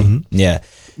 Mm-hmm. Yeah.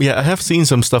 Yeah, I have seen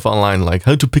some stuff online, like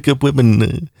how to pick up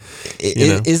women.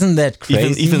 Isn't that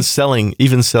crazy? Even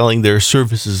selling their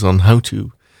services on how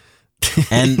to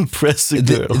impress the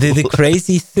girl. The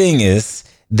crazy thing is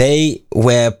they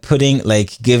were putting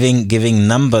giving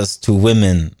numbers to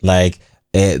women, like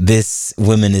this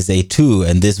woman is a 2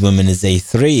 and this woman is a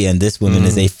 3 and this woman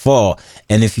is a 4.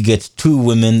 And if you get 2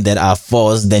 women that are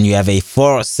 4s, then you have a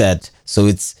 4 set. So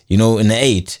it's, an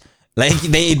 8. Like,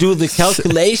 they do the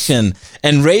calculation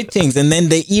and ratings, and then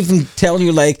they even tell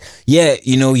you, like,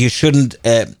 you shouldn't,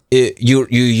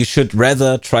 you should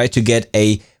rather try to get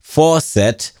a 4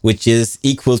 set, which is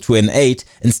equal to an 8,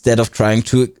 instead of trying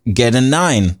to get a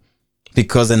 9.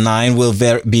 Because a 9 will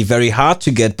be very hard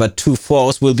to get, but 2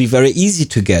 4s will be very easy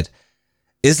to get.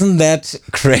 Isn't that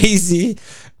crazy?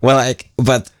 Well,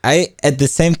 but I, at the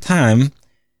same time,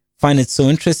 find it so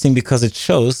interesting because it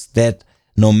shows that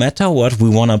no matter what, we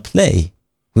want to play.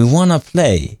 But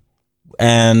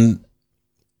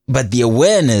the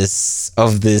awareness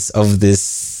of this,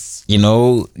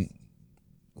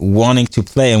 wanting to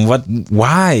play and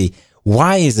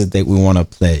why is it that we want to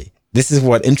play? This is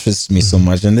what interests me so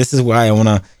much. And this is why I want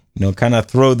to, kind of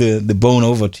throw the bone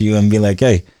over to you and be like,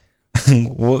 hey,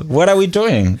 what are we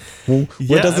doing?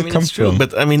 Where does it come from?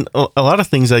 But I mean, a lot of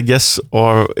things, I guess,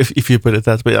 or if you put it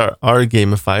that way, are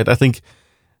gamified. I think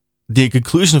the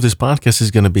conclusion of this podcast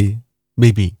is going to be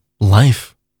maybe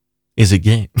life is a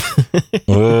game.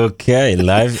 Okay,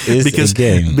 life is a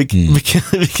game.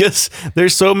 Because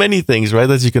there's so many things, right,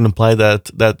 that you can apply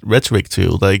that rhetoric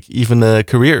to, like even a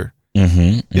career.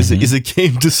 Is a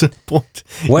game to some point.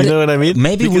 You know what I mean?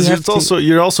 Maybe because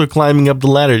you're also climbing up the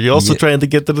ladder. You're also trying to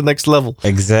get to the next level.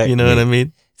 Exactly. You know what I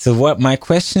mean? So what my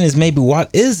question is, maybe what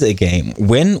is a game?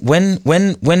 When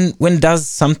does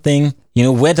something,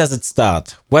 where does it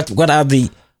start? What are the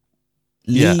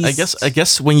I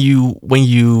guess when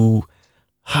you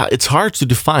it's hard to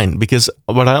define, because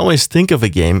what I always think of a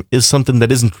game is something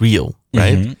that isn't real,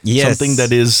 right? Yes. Something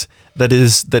that is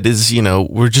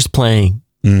we're just playing.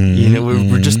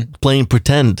 We're just playing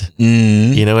pretend.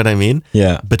 You know what I mean?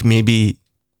 Yeah. But maybe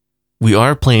we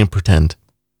are playing pretend.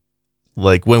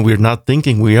 Like when we're not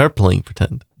thinking, we are playing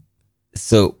pretend.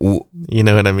 So you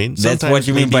know what I mean? That's what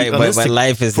you mean by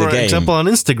life is a game. For example, on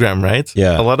Instagram, right?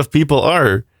 Yeah. A lot of people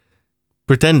are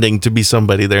pretending to be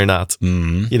somebody they're not.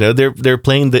 They're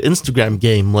playing the Instagram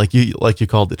game, like you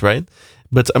called it, right?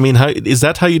 But I mean, is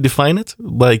that how you define it?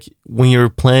 Like when you're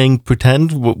playing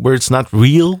pretend, where it's not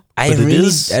real? I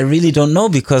really don't know,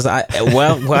 because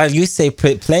while you say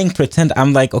playing pretend,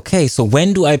 I'm like, okay, so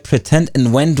when do I pretend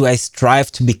and when do I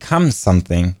strive to become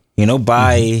something?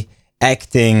 By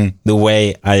acting the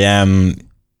way I am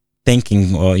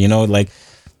thinking, or like,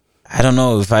 I don't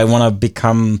know, if I want to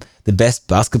become the best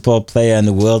basketball player in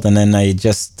the world, and then I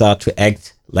just start to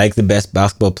act like the best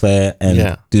basketball player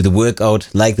and do the workout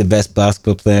like the best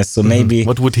basketball player. So maybe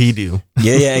what would he do?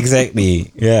 Yeah,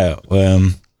 exactly. Yeah.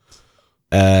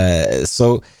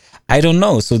 So I don't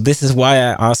know. So this is why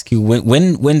I ask you,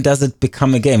 when does it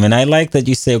become a game? And I like that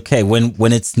you say, okay,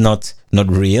 when it's not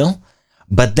real.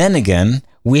 But then again,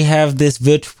 we have this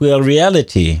virtual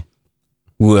reality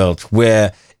world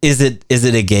where is it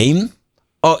a game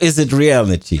or is it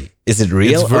reality? Is it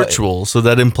real? It's virtual, so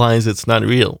that implies it's not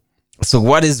real. So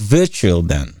what is virtual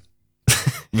then?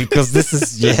 Because this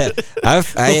is I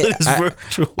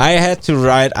had to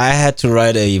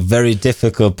write a very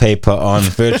difficult paper on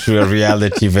virtual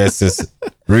reality versus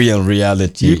real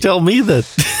reality. You tell me that.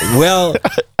 Well,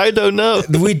 I don't know.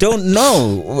 We don't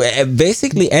know.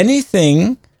 Basically,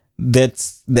 anything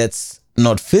that's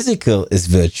not physical is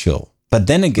virtual. But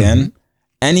then again,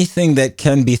 anything that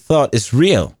can be thought is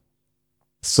real.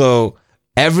 So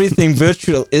everything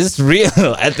virtual is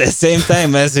real at the same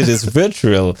time as it is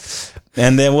virtual.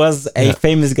 And there was a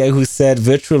famous guy who said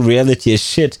virtual reality is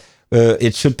shit.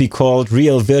 It should be called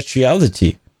real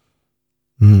virtuality.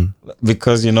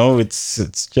 Because,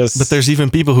 it's just... But there's even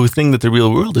people who think that the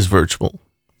real world is virtual.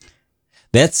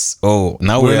 Now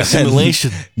we're in a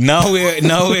simulation. Now we're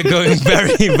going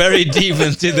very, very deep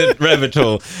into the rabbit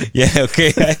hole. Yeah,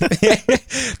 okay.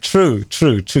 True.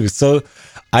 So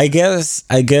I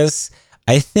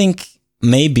think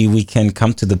maybe we can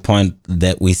come to the point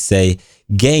that we say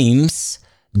games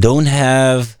don't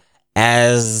have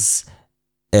as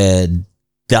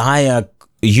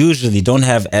usually don't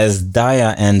have as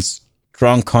dire and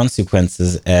strong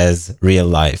consequences as real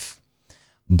life.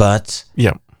 But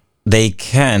they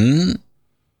can,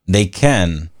 like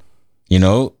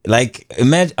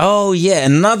imagine. Oh yeah,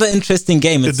 another interesting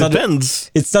game. It depends.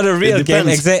 It's not a real game,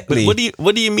 exactly. But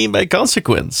what do you mean by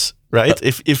consequence, right?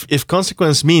 If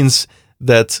consequence means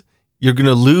that you're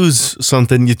gonna lose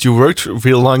something that you worked a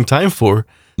real long time for,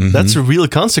 that's a real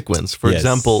consequence. For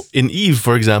example, in Eve, if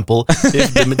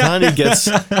the Mitani gets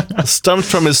stumped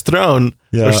from his throne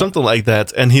or something like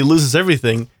that, and he loses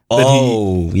everything,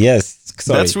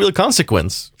 that's real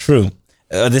consequence. True.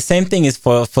 The same thing is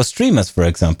for streamers, for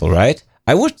example, right?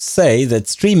 I would say that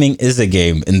streaming is a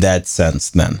game in that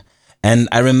sense then. And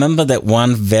I remember that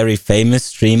one very famous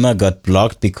streamer got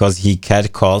blocked because he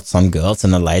catcalled some girls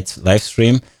in a live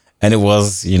stream. And it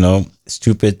was, a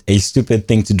stupid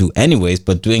thing to do anyways,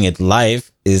 but doing it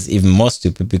live is even more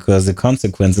stupid because the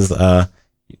consequences are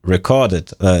recorded.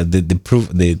 The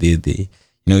proof,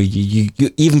 you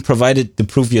even provided the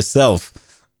proof yourself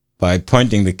by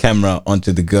pointing the camera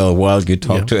onto the girl while you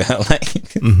talk to her.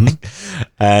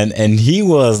 And he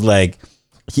was like,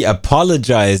 he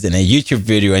apologized in a YouTube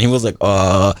video and he was like,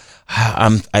 I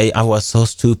was so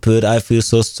stupid. I feel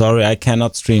so sorry. I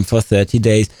cannot stream for 30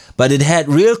 days. But it had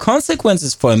real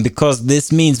consequences for him because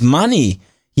this means money.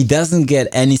 He doesn't get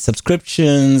any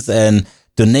subscriptions and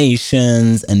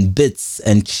donations and bits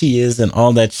and cheers and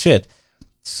all that shit.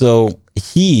 So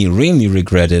he really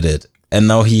regretted it. And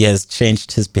now he has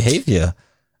changed his behavior.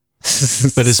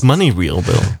 But is money real,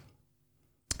 Bill?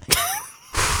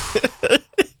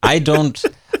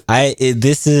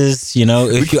 This is,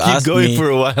 if you ask me, for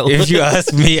a while. If you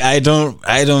ask me, I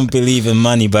don't believe in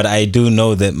money, but I do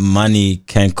know that money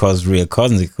can cause real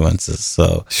consequences.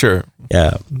 So sure.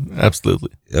 Yeah.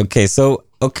 Absolutely. Okay. So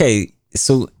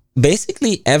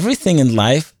basically everything in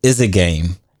life is a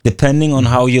game, depending on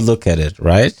how you look at it,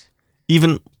 right?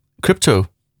 Even cryptocurrencies.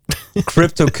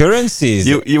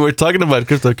 You were talking about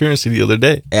cryptocurrency the other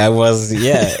day. I was,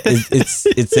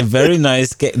 it's a very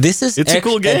nice game. It's a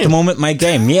cool game. At the moment, my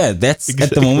game. Yeah, that's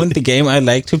exactly. At the moment the game I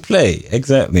like to play.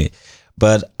 Exactly.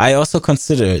 But I also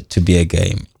consider it to be a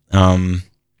game.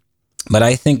 But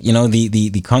I think,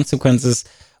 the consequences,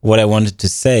 what I wanted to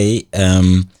say,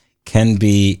 can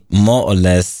be more or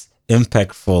less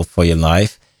impactful for your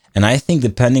life. And I think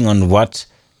depending on what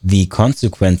the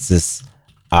consequences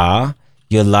are,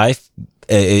 your life,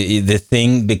 the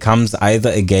thing becomes either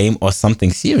a game or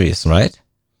something serious, right?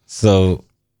 So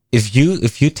if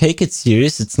you take it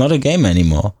serious, it's not a game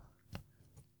anymore,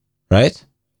 right?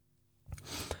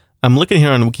 I'm looking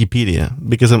here on Wikipedia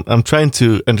because I'm trying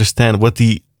to understand what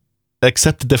the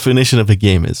accepted definition of a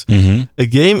game is. A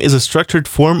game is a structured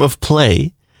form of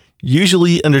play,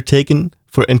 usually undertaken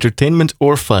for entertainment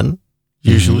or fun,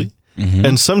 usually,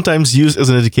 and sometimes used as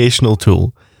an educational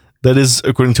tool. That is,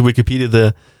 according to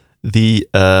Wikipedia, the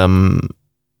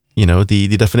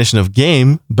definition of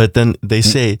game. But then they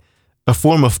say a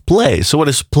form of play. So what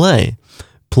is play?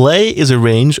 Play is a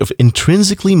range of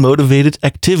intrinsically motivated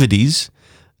activities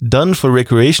done for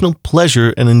recreational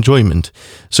pleasure and enjoyment.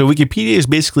 So Wikipedia is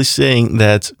basically saying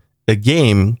that a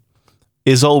game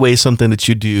is always something that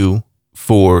you do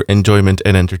for enjoyment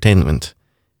and entertainment.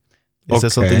 Is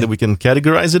that something that we can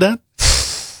categorize it at?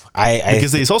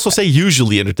 Because they also say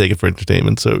usually undertake it for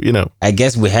entertainment, so I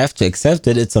guess we have to accept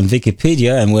it. It's on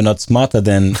Wikipedia, and we're not smarter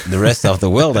than the rest of the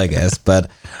world, I guess. But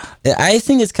I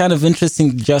think it's kind of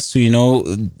interesting just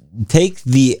to take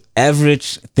the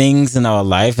average things in our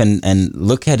life and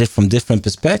look at it from different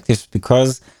perspectives,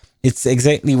 because it's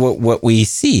exactly what we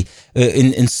see.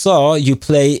 In Saw, you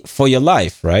play for your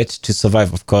life, right? To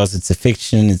survive. Of course, it's a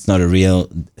fiction. It's not a real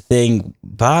thing,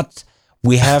 but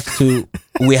we have to.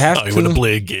 You want to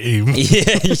play a game?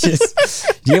 Yeah,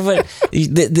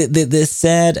 the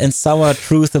sad and sour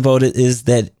truth about it is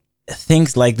that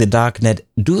things like the darknet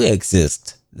do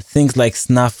exist. Things like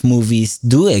snuff movies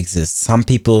do exist. Some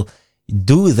people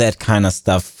do that kind of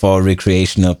stuff for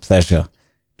recreational pleasure.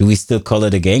 Do we still call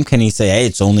it a game? Can you say, hey,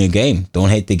 it's only a game? Don't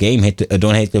hate the game.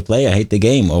 Don't hate the player. Hate the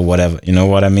game, or whatever. You know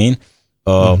what I mean?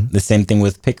 Or the same thing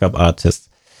with pickup artists.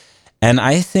 And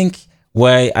I think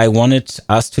why I wanted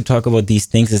us to talk about these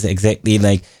things is exactly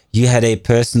like you had a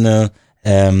personal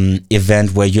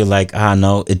event where you're like,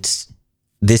 no,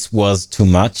 this was too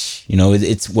much.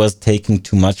 It was taking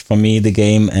too much from me, the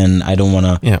game, and I don't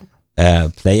want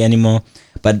to play anymore.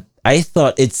 But I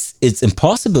thought it's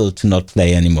impossible to not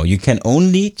play anymore. You can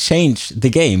only change the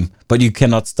game, but you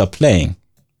cannot stop playing.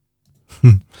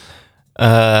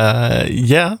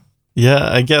 Yeah,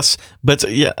 I guess. But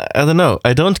yeah, I don't know.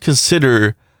 I don't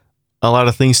consider a lot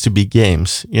of things to be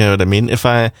games. You know what I mean? If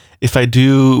I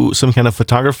do some kind of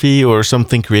photography or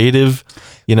something creative,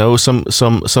 some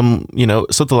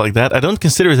something like that, I don't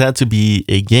consider that to be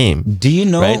a game. Do you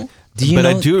know? Right?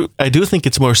 I do think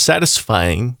it's more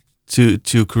satisfying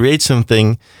to create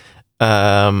something,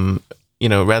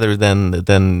 rather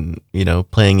than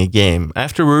playing a game.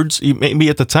 Afterwards, maybe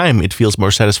at the time it feels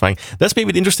more satisfying. That's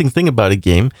maybe the interesting thing about a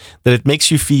game, that it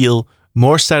makes you feel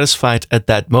more satisfied at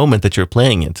that moment that you're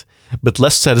playing it, but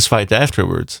less satisfied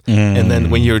afterwards. And then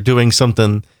when you're doing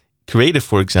something creative,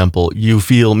 for example, you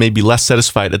feel maybe less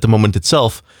satisfied at the moment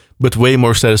itself, but way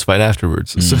more satisfied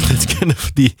afterwards. So that's kind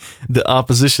of the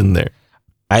opposition there.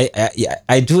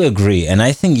 I do agree, and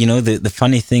I think the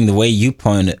funny thing, the way you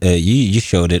you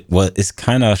showed it is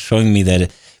kind of showing me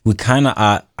that we kind of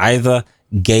are either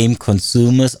game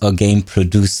consumers or game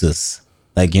producers,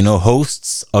 like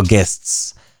hosts or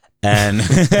guests. And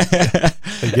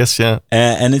I guess, yeah.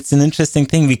 And it's an interesting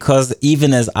thing, because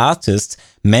even as artists,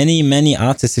 many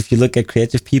artists, if you look at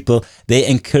creative people, they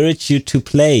encourage you to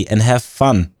play and have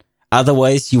fun.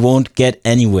 Otherwise, you won't get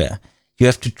anywhere. You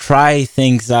have to try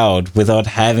things out without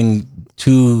having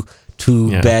too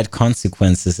bad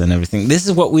consequences and everything. This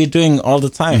is what we're doing all the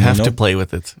time. You have to play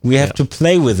with it. We have to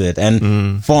play with it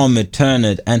and form it, turn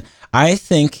it. And I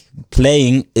think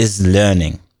playing is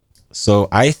learning. So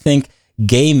I think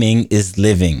gaming is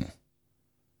living,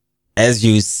 as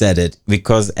you said it,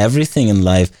 because everything in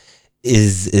life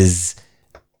is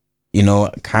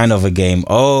kind of a game.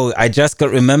 Oh, I just got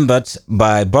remembered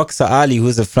by Boxer Ali,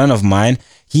 who's a friend of mine.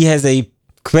 He has a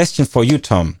question for you,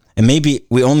 Tom, and maybe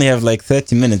we only have like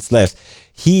 30 minutes left.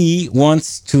 He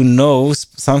wants to know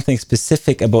something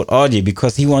specific about audio,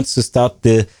 because he wants to start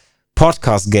the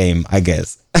podcast game, I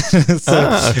guess.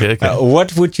 Okay.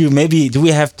 What would you, do we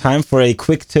have time for a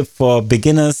quick tip for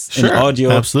beginners in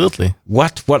audio? Absolutely.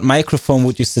 What microphone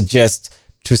would you suggest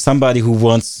to somebody who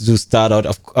wants to start out?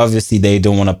 Obviously, they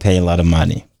don't want to pay a lot of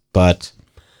money, but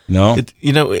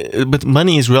but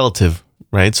money is relative,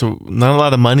 right? So not a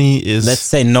lot of money is. Let's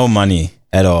say no money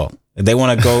at all. They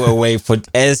want to go away for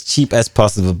as cheap as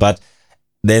possible, but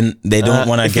then they don't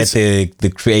want to get the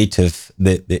creative,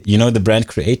 the brand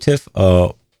Creative,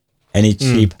 or any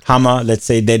cheap Hammer. Let's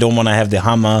say they don't want to have the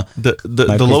Hammer.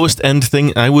 The lowest end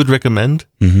thing I would recommend.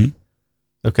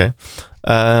 Okay.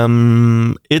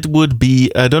 It would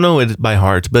be, I don't know it by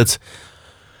heart, but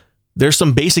there's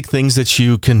some basic things that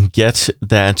you can get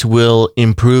that will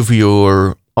improve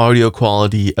your audio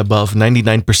quality above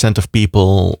 99% of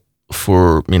people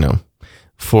for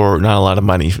not a lot of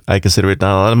money. I consider it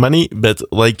not a lot of money, but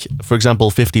like, for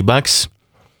example, $50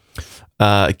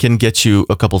 can get you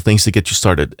a couple things to get you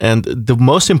started. And the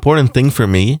most important thing for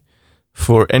me,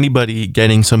 for anybody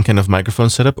getting some kind of microphone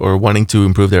setup or wanting to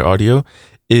improve their audio,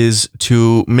 is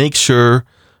to make sure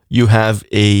you have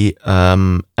a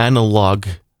analog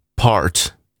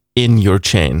part in your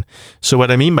chain. So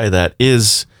what I mean by that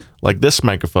is, like, this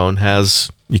microphone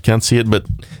has, you can't see it, but,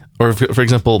 or for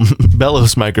example,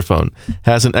 Bello's microphone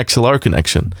has an XLR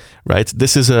connection, right?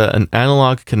 This is an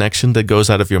analog connection that goes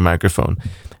out of your microphone,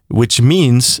 which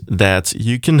means that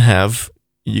you can have,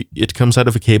 it comes out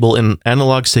of a cable in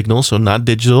analog signal, so not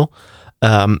digital,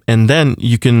 and then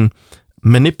you can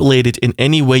manipulate it in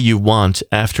any way you want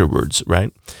afterwards,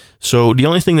 right? So the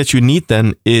only thing that you need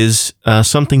then is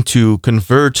something to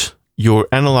convert your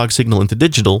analog signal into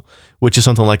digital, which is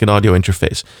something like an audio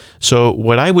interface. So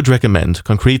what I would recommend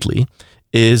concretely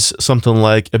is something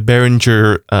like a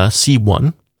Behringer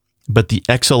C1, but the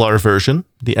XLR version,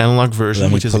 the analog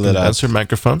version, which is a condenser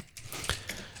microphone.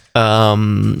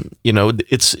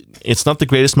 It's not the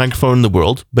greatest microphone in the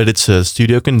world, but it's a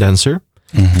studio condenser.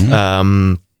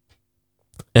 Mm-hmm.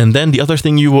 And then the other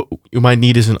thing you might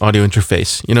need is an audio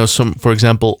interface. For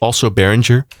example, also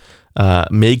Behringer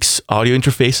makes audio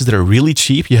interfaces that are really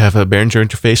cheap. You have a Behringer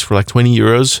interface for like 20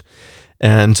 euros.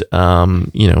 And,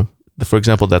 for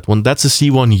example, that one, that's a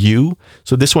C1U.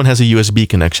 So this one has a USB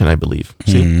connection, I believe.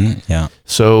 See? Mm-hmm. Yeah.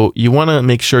 So you want to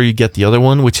make sure you get the other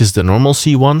one, which is the normal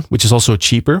C1, which is also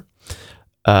cheaper.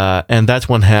 And that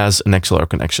one has an XLR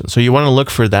connection. So you want to look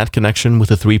for that connection with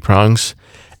the 3 prongs.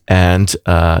 And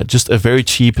just a very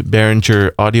cheap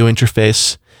Behringer audio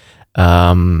interface,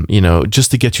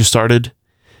 just to get you started.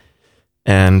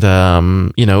 And,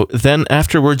 then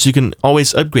afterwards you can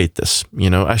always upgrade this.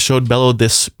 I showed Bello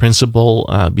this principle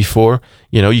before.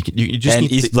 You just and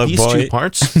need these 2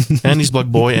 parts, and East Block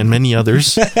Boy and many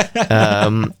others.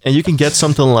 And you can get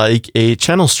something like a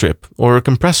channel strip or a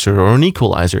compressor or an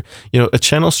equalizer. A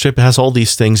channel strip has all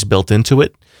these things built into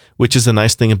it, which is the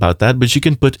nice thing about that. But you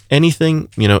can put anything,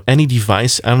 any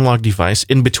device, analog device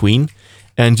in between,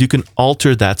 and you can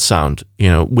alter that sound.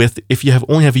 If you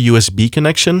only have a USB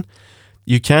connection,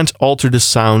 you can't alter the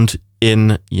sound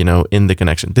in the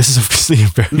connection. This is obviously a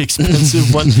very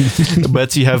expensive one,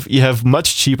 but you have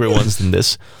much cheaper ones than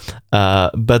this.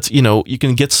 But you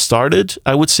can get started.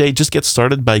 I would say just get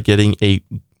started by getting a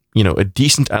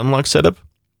decent analog setup.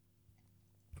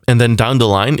 And then down the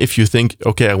line, if you think,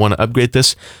 okay, I want to upgrade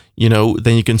this,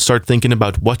 then you can start thinking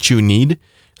about what you need,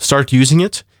 start using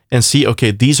it, and see, okay,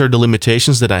 these are the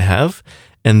limitations that I have.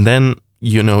 And then,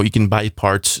 you can buy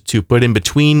parts to put in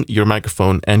between your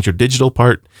microphone and your digital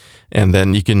part. And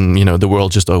then you can, the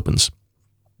world just opens.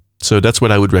 So that's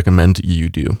what I would recommend you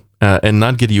do. And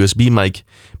not get a USB mic,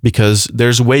 because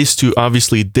there's ways to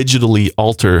obviously digitally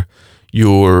alter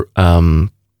your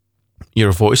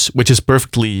voice, which is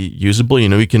perfectly usable.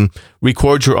 You can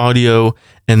record your audio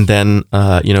and then,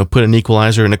 put an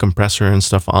equalizer and a compressor and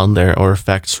stuff on there, or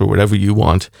effects or whatever you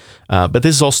want. But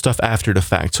this is all stuff after the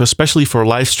fact. So especially for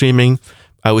live streaming,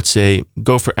 I would say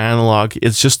go for analog.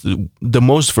 It's just the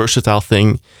most versatile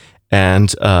thing.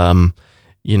 And,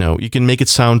 you can make it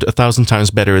sound 1,000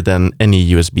 times better than any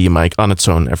USB mic on its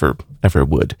own ever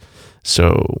would.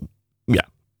 So, yeah.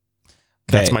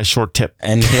 That's my short tip.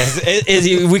 And yes,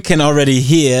 we can already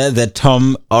hear that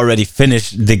Tom already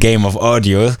finished the game of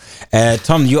audio.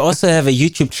 Tom, you also have a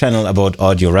YouTube channel about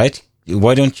audio, right?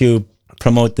 Why don't you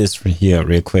promote this here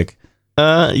real quick?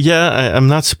 I'm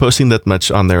not posting that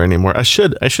much on there anymore. I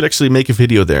should actually make a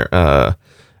video there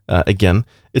again.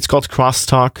 It's called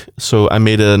Crosstalk. So I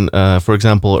made for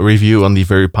example, a review on the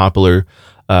very popular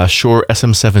Shure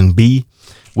SM7B,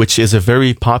 which is a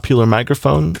very popular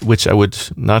microphone, which I would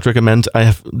not recommend.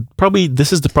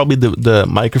 This is probably the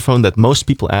microphone that most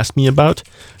people ask me about.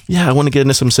 Yeah, I want to get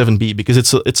an SM7B because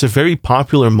it's a very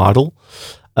popular model,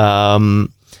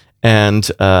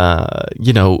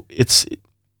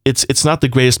 it's not the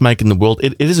greatest mic in the world.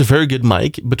 It is a very good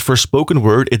mic, but for spoken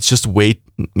word, it's just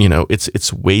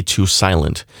it's way too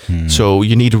silent. So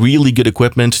you need really good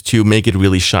equipment to make it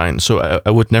really shine. So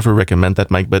I would never recommend that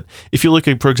mic. But if you look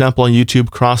at, for example, on YouTube,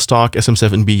 Crosstalk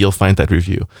SM7B, you'll find that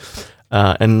review.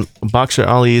 And Boxer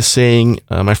Ali is saying,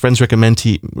 my friends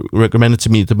recommended to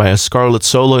me to buy a Scarlett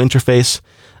Solo interface.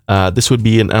 This would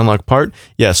be an analog part.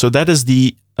 Yeah, so that is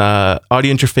the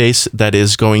audio interface that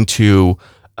is going to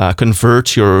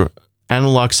convert your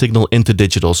analog signal into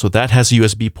digital. So that has a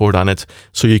USB port on it,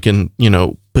 so you can,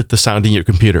 put the sound in your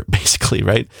computer, basically,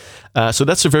 right? So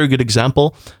that's a very good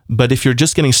example. But if you're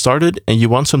just getting started and you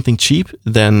want something cheap,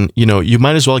 then, you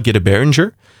might as well get a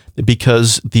Behringer,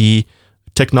 because the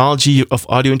technology of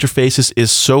audio interfaces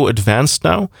is so advanced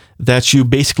now that you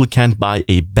basically can't buy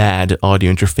a bad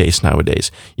audio interface nowadays.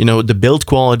 The build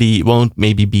quality won't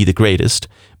maybe be the greatest,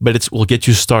 but it will get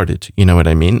you started. You know what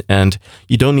I mean? And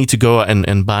you don't need to go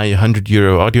and buy a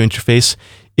 €100 audio interface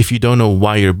if you don't know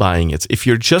why you're buying it. If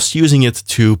you're just using it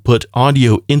to put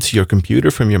audio into your computer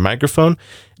from your microphone,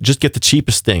 just get the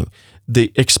cheapest thing.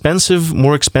 The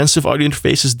more expensive audio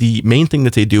interfaces, the main thing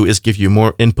that they do is give you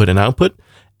more input and output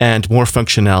and more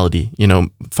functionality,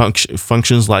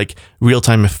 functions like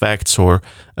real-time effects or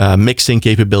mixing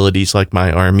capabilities like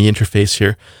my RME interface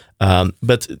here.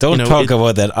 But don't talk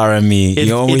about that RME.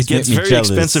 You always it gets make me very jealous.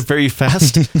 Expensive very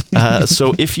fast.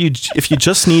 So if you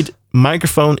just need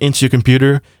microphone into your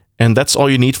computer, and that's all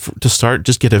you need to start.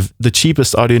 Just get the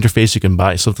cheapest audio interface you can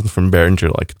buy, something from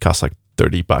Behringer, like it costs like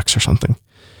 $30 or something.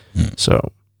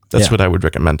 So that's what I would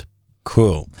recommend.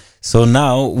 Cool. So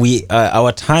now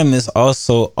our time is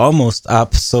also almost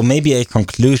up. So maybe a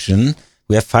conclusion.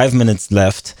 We have 5 minutes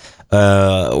left.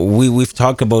 We've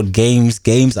talked about games.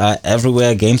 Games are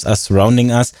everywhere. Games are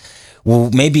surrounding us. Well,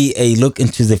 maybe a look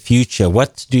into the future.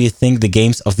 What do you think the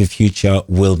games of the future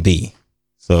will be?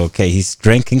 So, okay, he's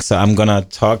drinking, so I'm gonna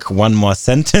talk one more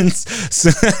sentence.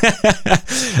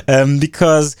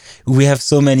 Because we have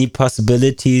so many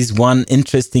possibilities. One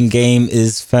interesting game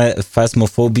is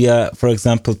Phasmophobia, for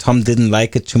example. Tom didn't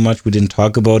like it too much. We didn't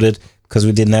talk about it because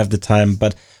we didn't have the time.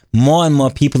 But more and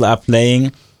more people are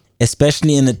playing,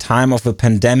 especially in a time of a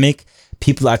pandemic.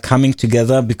 People are coming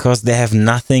together because they have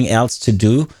nothing else to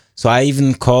do. So I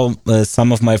even call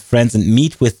some of my friends and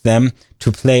meet with them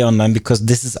to play online, because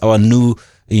this is our new,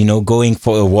 going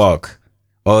for a walk.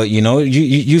 Or,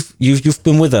 you've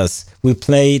been with us. We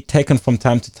play Tekken from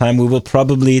time to time. We will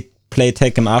probably play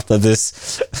Tekken after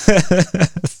this.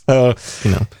 So,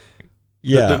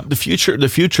 yeah. The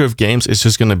future of games is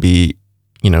just going to be,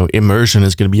 immersion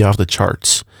is going to be off the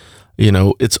charts.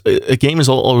 It's a game is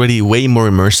already way more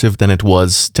immersive than it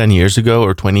was 10 years ago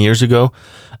or 20 years ago.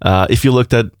 If you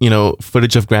looked at,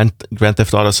 footage of Grand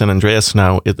Theft Auto San Andreas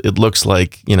now, it looks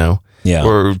like,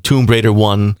 or Tomb Raider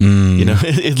 1,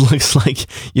 it looks like,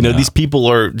 these people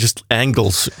are just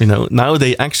angles, now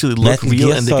they actually look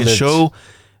real and they can show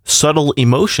subtle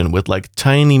emotion with like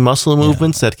tiny muscle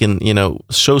movements that can,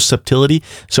 show subtlety.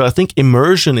 So I think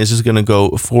immersion is just going to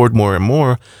go forward more and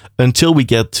more until we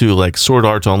get to like Sword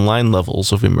Art Online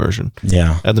levels of immersion.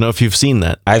 Yeah. I don't know if you've seen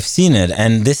that. I've seen it.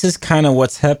 And this is kind of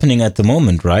what's happening at the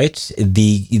moment, right?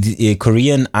 The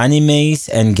Korean animes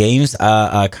and games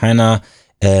are kind of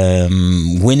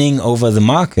winning over the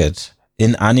market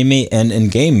in anime and in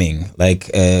gaming, like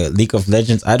League of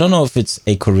Legends. I don't know if it's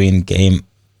a Korean game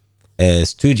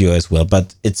studio as well,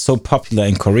 but it's so popular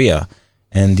in Korea,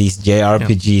 and these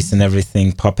JRPGs and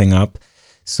everything popping up.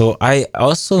 So I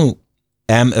also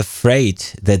am afraid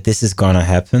that this is gonna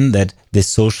happen, that the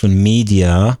social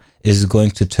media is going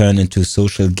to turn into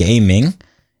social gaming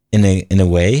in a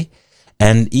way.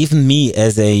 And even me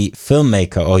as a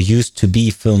filmmaker, or used to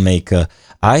be filmmaker,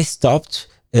 I stopped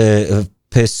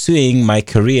pursuing my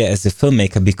career as a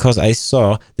filmmaker because I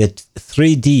saw that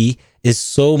 3D is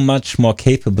so much more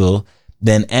capable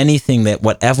than anything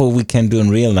whatever we can do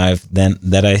in real life, then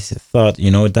that I thought,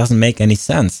 it doesn't make any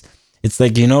sense. It's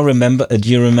like, do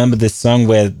you remember this song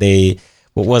where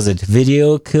what was it?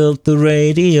 Video killed the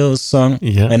radio song.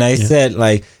 Yeah. And I said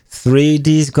like,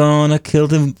 3D's gonna kill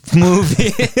the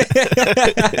movie.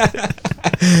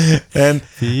 And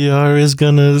VR is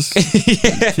gonna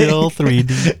kill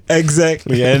 3D.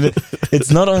 Exactly. And it's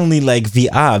not only like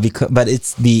VR, but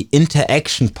it's the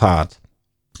interaction part.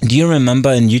 Do you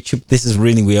remember in YouTube,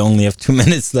 we only have 2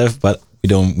 minutes left, but we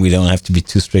don't have to be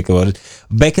too strict about it.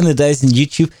 Back in the days in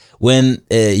YouTube, when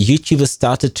YouTubers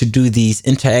started to do these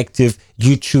interactive,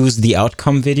 you choose the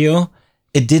outcome video,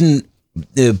 it didn't,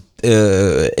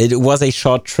 it was a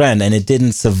short trend and it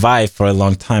didn't survive for a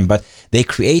long time, but they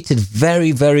created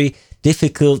very, very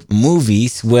difficult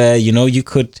movies where, you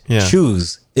could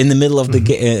choose in the middle of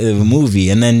the movie.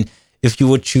 And then if you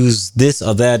would choose this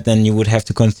or that, then you would have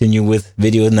to continue with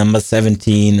video number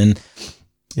 17. And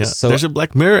so there's a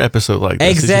Black Mirror episode like this.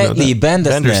 Exactly,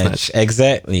 Bandersnatch.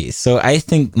 Exactly. So I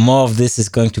think more of this is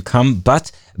going to come,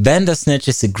 but Bandersnatch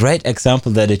is a great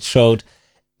example that it showed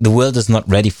the world is not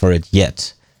ready for it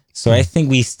yet. So I think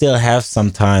we still have some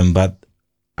time, but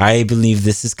I believe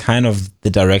this is kind of the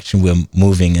direction we're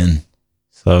moving in.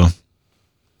 So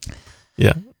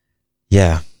yeah.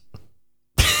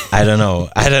 I don't know.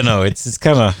 It's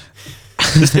kind of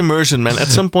just immersion, man. At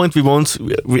some point, we won't.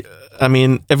 I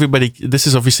mean, everybody. This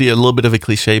is obviously a little bit of a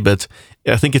cliche, but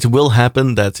I think it will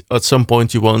happen that at some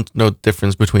point you won't know the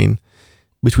difference between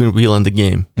real and the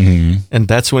game, and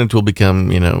that's when it will become,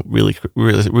 really,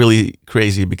 really, really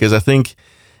crazy. Because I think,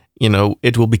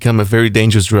 it will become a very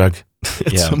dangerous drug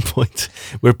at some point,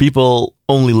 where people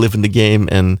only live in the game,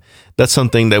 and that's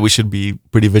something that we should be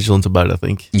pretty vigilant about, I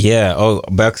think. Yeah. Oh,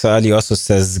 Berksa Ali also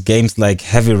says games like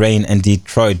Heavy Rain and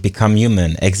Detroit become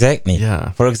human. Exactly.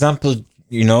 Yeah. For example,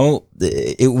 game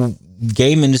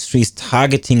industry is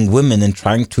targeting women and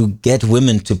trying to get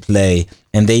women to play,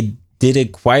 and they did a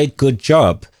quite good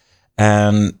job.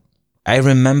 And I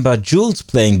remember Jules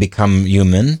playing Become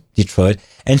Human, Detroit,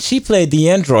 and she played the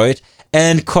android,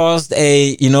 and caused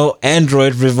a,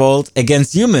 android revolt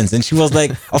against humans. And she was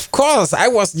like, of course, I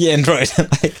was the android.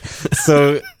 Like,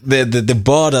 so the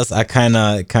borders are kind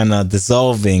of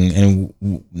dissolving, and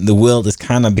the world is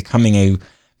kind of becoming a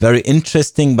very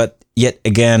interesting, but yet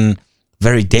again,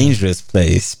 very dangerous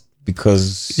place,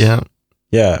 because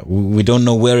we don't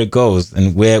know where it goes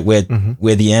and where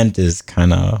the end is,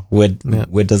 kind of where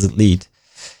does it lead.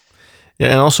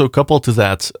 Yeah, and also coupled to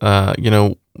that,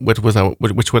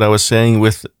 what I was saying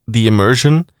with the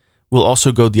immersion will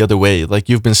also go the other way. Like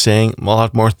you've been saying, a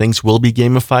lot more things will be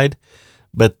gamified,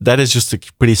 but that is just a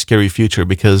pretty scary future,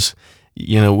 because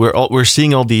we're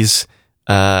seeing all these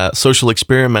social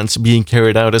experiments being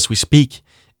carried out as we speak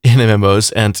in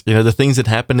MMOs, and the things that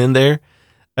happen in there,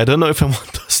 I don't know if I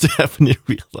want those to happen in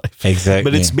real life. Exactly.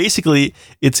 But it's basically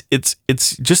it's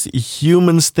just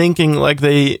humans thinking like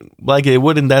they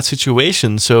would in that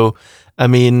situation. So I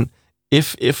mean,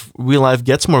 if real life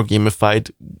gets more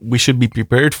gamified, we should be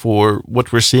prepared for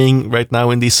what we're seeing right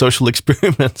now in these social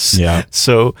experiments. Yeah.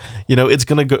 So it's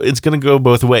gonna go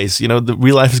both ways. The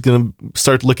real life is gonna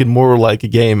start looking more like a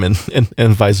game,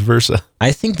 and vice versa.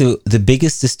 I think the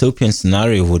biggest dystopian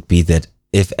scenario would be that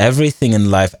if everything in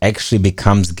life actually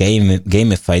becomes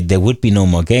gamified, there would be no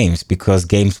more games, because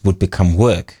games would become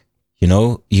work.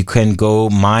 You can go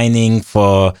mining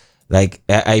for, like,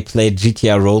 I played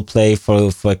GTA roleplay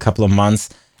for a couple of months,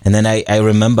 and then I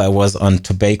remember I was on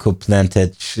tobacco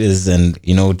plantations and,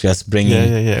 just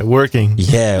bringing... Working.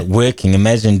 Yeah, working.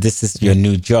 Imagine this is your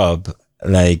new job.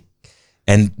 Like,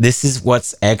 and this is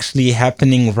what's actually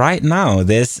happening right now.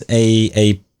 There's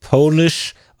a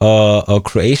Polish or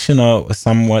Croatian or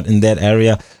somewhat in that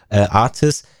area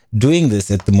artist doing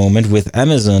this at the moment with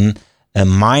Amazon.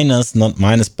 Not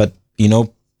minors, but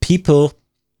people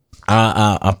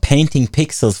are painting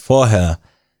pixels for her.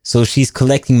 So she's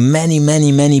collecting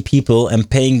many people and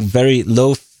paying very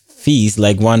low fees,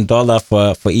 like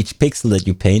 $1 for each pixel that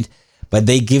you paint. But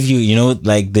they give you,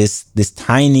 like this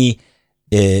tiny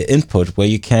input where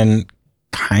you can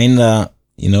kind of,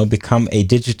 become a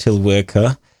digital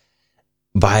worker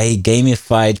by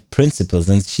gamified principles.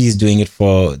 And she's doing it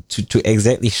to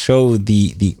exactly show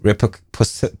the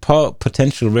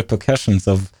potential repercussions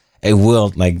of a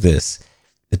world like this,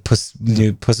 the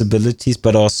possibilities,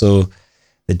 but also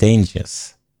the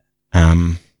dangers.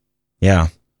 I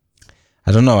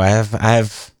don't know. I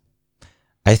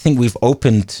think we've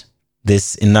opened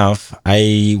this enough.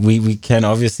 We can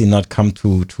obviously not come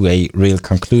to a real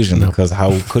conclusion, because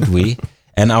how could we?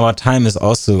 And our time is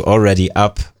also already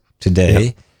up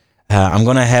today. I'm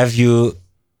gonna have you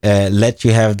let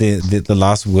you have the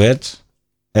last word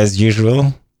as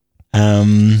usual.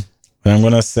 And I'm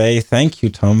gonna say thank you,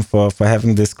 Tom, for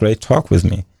having this great talk with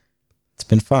me. It's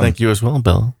been fun. Thank you as well,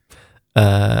 Bello.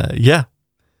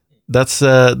 That's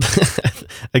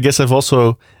I guess I've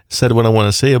also said what I want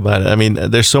to say about it. I mean,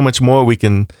 there's so much more we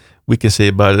can say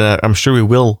about it. I'm sure we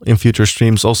will in future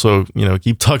streams also,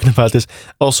 keep talking about this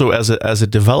also as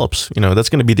it develops. That's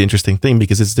going to be the interesting thing,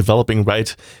 because it's developing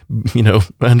right,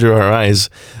 under our eyes.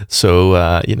 So,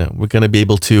 we're going to be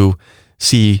able to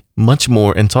see much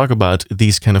more and talk about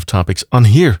these kind of topics on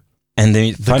here. And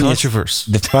the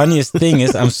funniest thing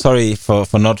is, I'm sorry for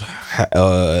not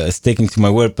sticking to my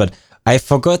word, but I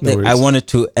forgot that I wanted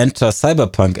to enter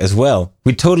Cyberpunk as well.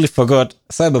 We totally forgot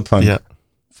Cyberpunk. Yeah.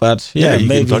 But you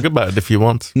maybe can talk about it if you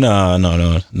want. No,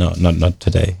 not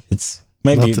today. It's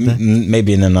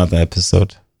maybe in another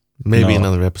episode.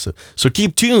 Another episode. So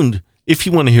keep tuned if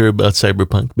you want to hear about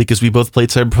Cyberpunk, because we both played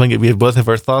Cyberpunk and we both have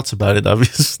our thoughts about it,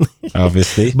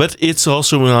 obviously. But it's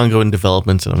also an ongoing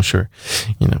development, and I'm sure,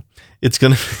 it's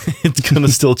gonna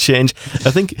still change.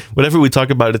 I think whatever we talk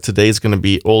about it today is gonna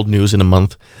be old news in a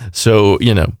month. So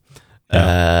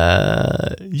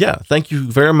thank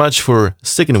you very much for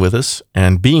sticking with us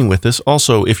and being with us.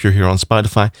 Also, if you're here on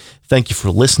Spotify, thank you for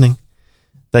listening.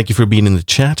 Thank you for being in the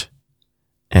chat,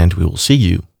 and we will see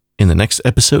you in the next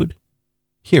episode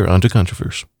here on To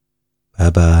Controverse.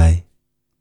 Bye-bye.